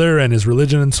brother and his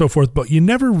religion and so forth. But you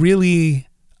never really,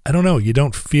 I don't know, you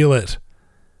don't feel it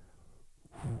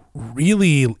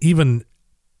really even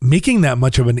making that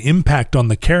much of an impact on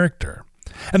the character.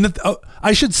 And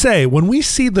I should say, when we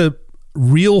see the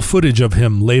real footage of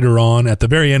him later on at the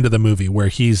very end of the movie where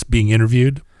he's being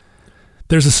interviewed,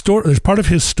 there's part of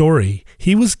his story.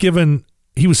 He was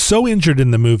so injured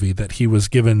in the movie that he was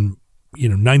given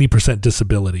 90%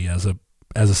 disability as a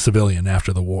civilian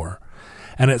after the war.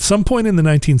 And at some point in the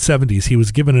 1970s, he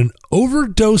was given an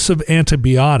overdose of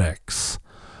antibiotics,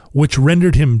 which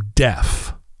rendered him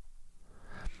deaf.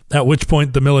 At which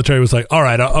point the military was like, all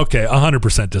right, okay,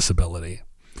 100% disability.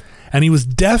 And he was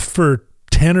deaf for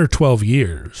 10 or 12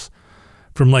 years,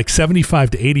 from like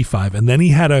 75 to 85. And then he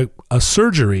had a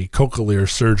surgery, cochlear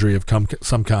surgery of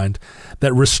some kind,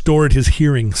 that restored his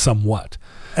hearing somewhat.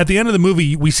 At the end of the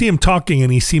movie, we see him talking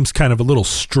and he seems kind of a little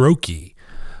strokey.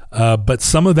 But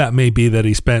some of that may be that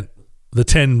he spent the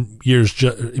 10 years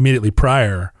immediately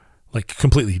prior like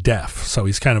completely deaf. So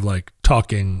he's kind of like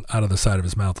talking out of the side of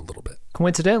his mouth a little bit.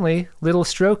 Coincidentally, little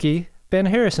strokey, Ben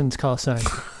Harrison's call sign.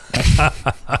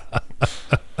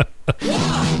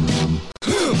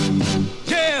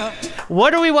 Yeah.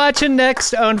 What are we watching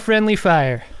next on Friendly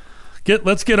Fire?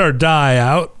 Let's get our die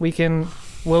out.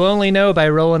 We'll only know by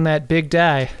rolling that big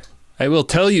die. I will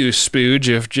tell you, Spooge,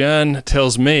 if John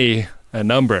tells me a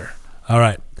number. All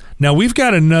right. Now, we've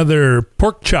got another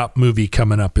pork chop movie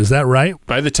coming up. Is that right?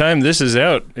 By the time this is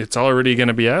out, it's already going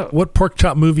to be out. What pork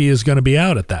chop movie is going to be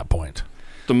out at that point?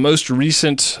 The most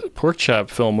recent pork chop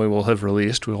film we will have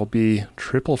released will be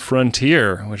Triple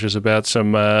Frontier, which is about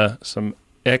some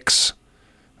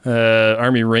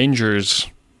ex-Army Rangers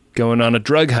going on a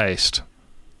drug heist.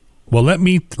 Well, let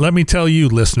me tell you,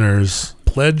 listeners,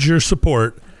 pledge your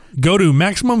support. Go to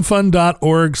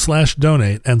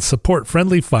MaximumFun.org/donate and support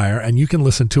Friendly Fire, and you can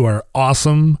listen to our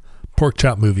awesome pork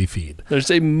chop movie feed.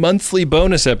 There's a monthly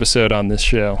bonus episode on this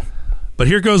show. But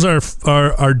here goes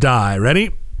our die.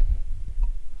 Ready?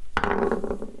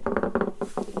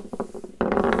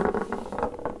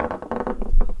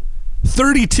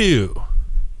 $32.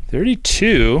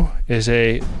 32 is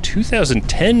a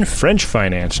 2010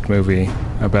 French-financed movie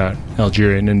about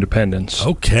Algerian independence.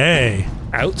 Okay.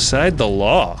 Outside the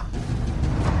Law.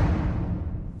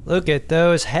 Look at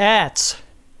those hats.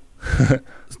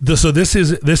 So this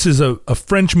is a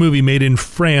French movie made in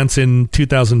France in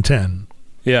 2010.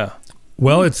 Yeah.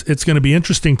 Well, it's going to be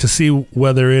interesting to see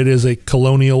whether it is a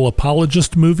colonial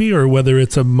apologist movie or whether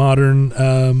it's a modern,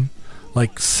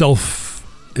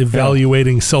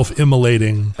 self-evaluating,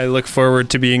 self-immolating. I look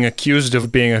forward to being accused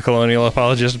of being a colonial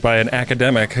apologist by an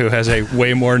academic who has a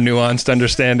way more nuanced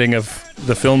understanding of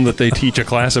the film that they teach a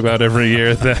class about every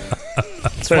year.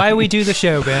 That's why we do the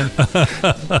show, Ben.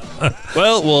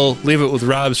 Well, we'll leave it with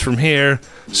Rob's from here.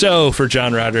 So, for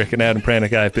John Roderick and Adam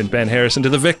Pranica, I've been Ben Harrison. To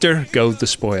the victor, go the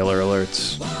spoiler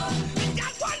alerts.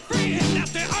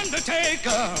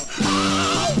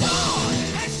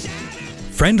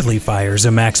 Friendly Fire is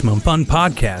a Maximum Fun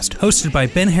podcast hosted by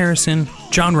Ben Harrison,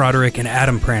 John Roderick, and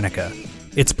Adam Pranica.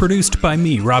 It's produced by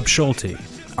me, Rob Schulte.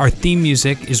 Our theme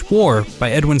music is War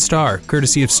by Edwin Starr,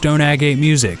 courtesy of Stone Agate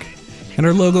Music. And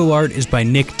our logo art is by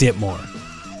Nick Ditmore.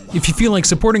 If you feel like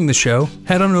supporting the show,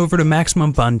 head on over to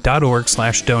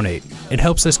MaximumFun.org/donate. It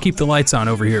helps us keep the lights on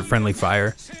over here at Friendly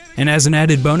Fire. And as an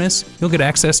added bonus, you'll get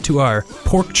access to our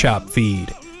pork chop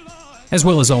feed, as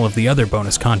well as all of the other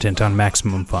bonus content on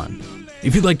Maximum Fun.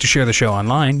 If you'd like to share the show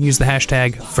online, use the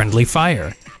hashtag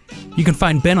FriendlyFire. You can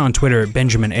find Ben on Twitter at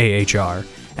BenjaminAHR,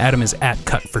 Adam is at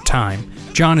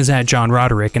CutForTime, John is at John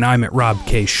Roderick, and I'm at Rob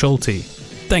K. Schulte.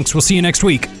 Thanks, we'll see you next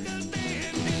week.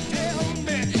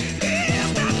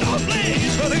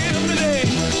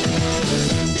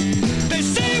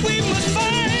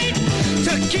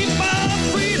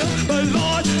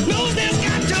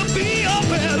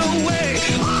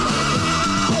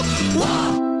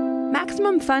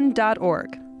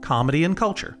 MaximumFun.org. Comedy and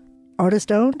culture.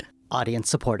 Artist owned. Audience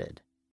supported.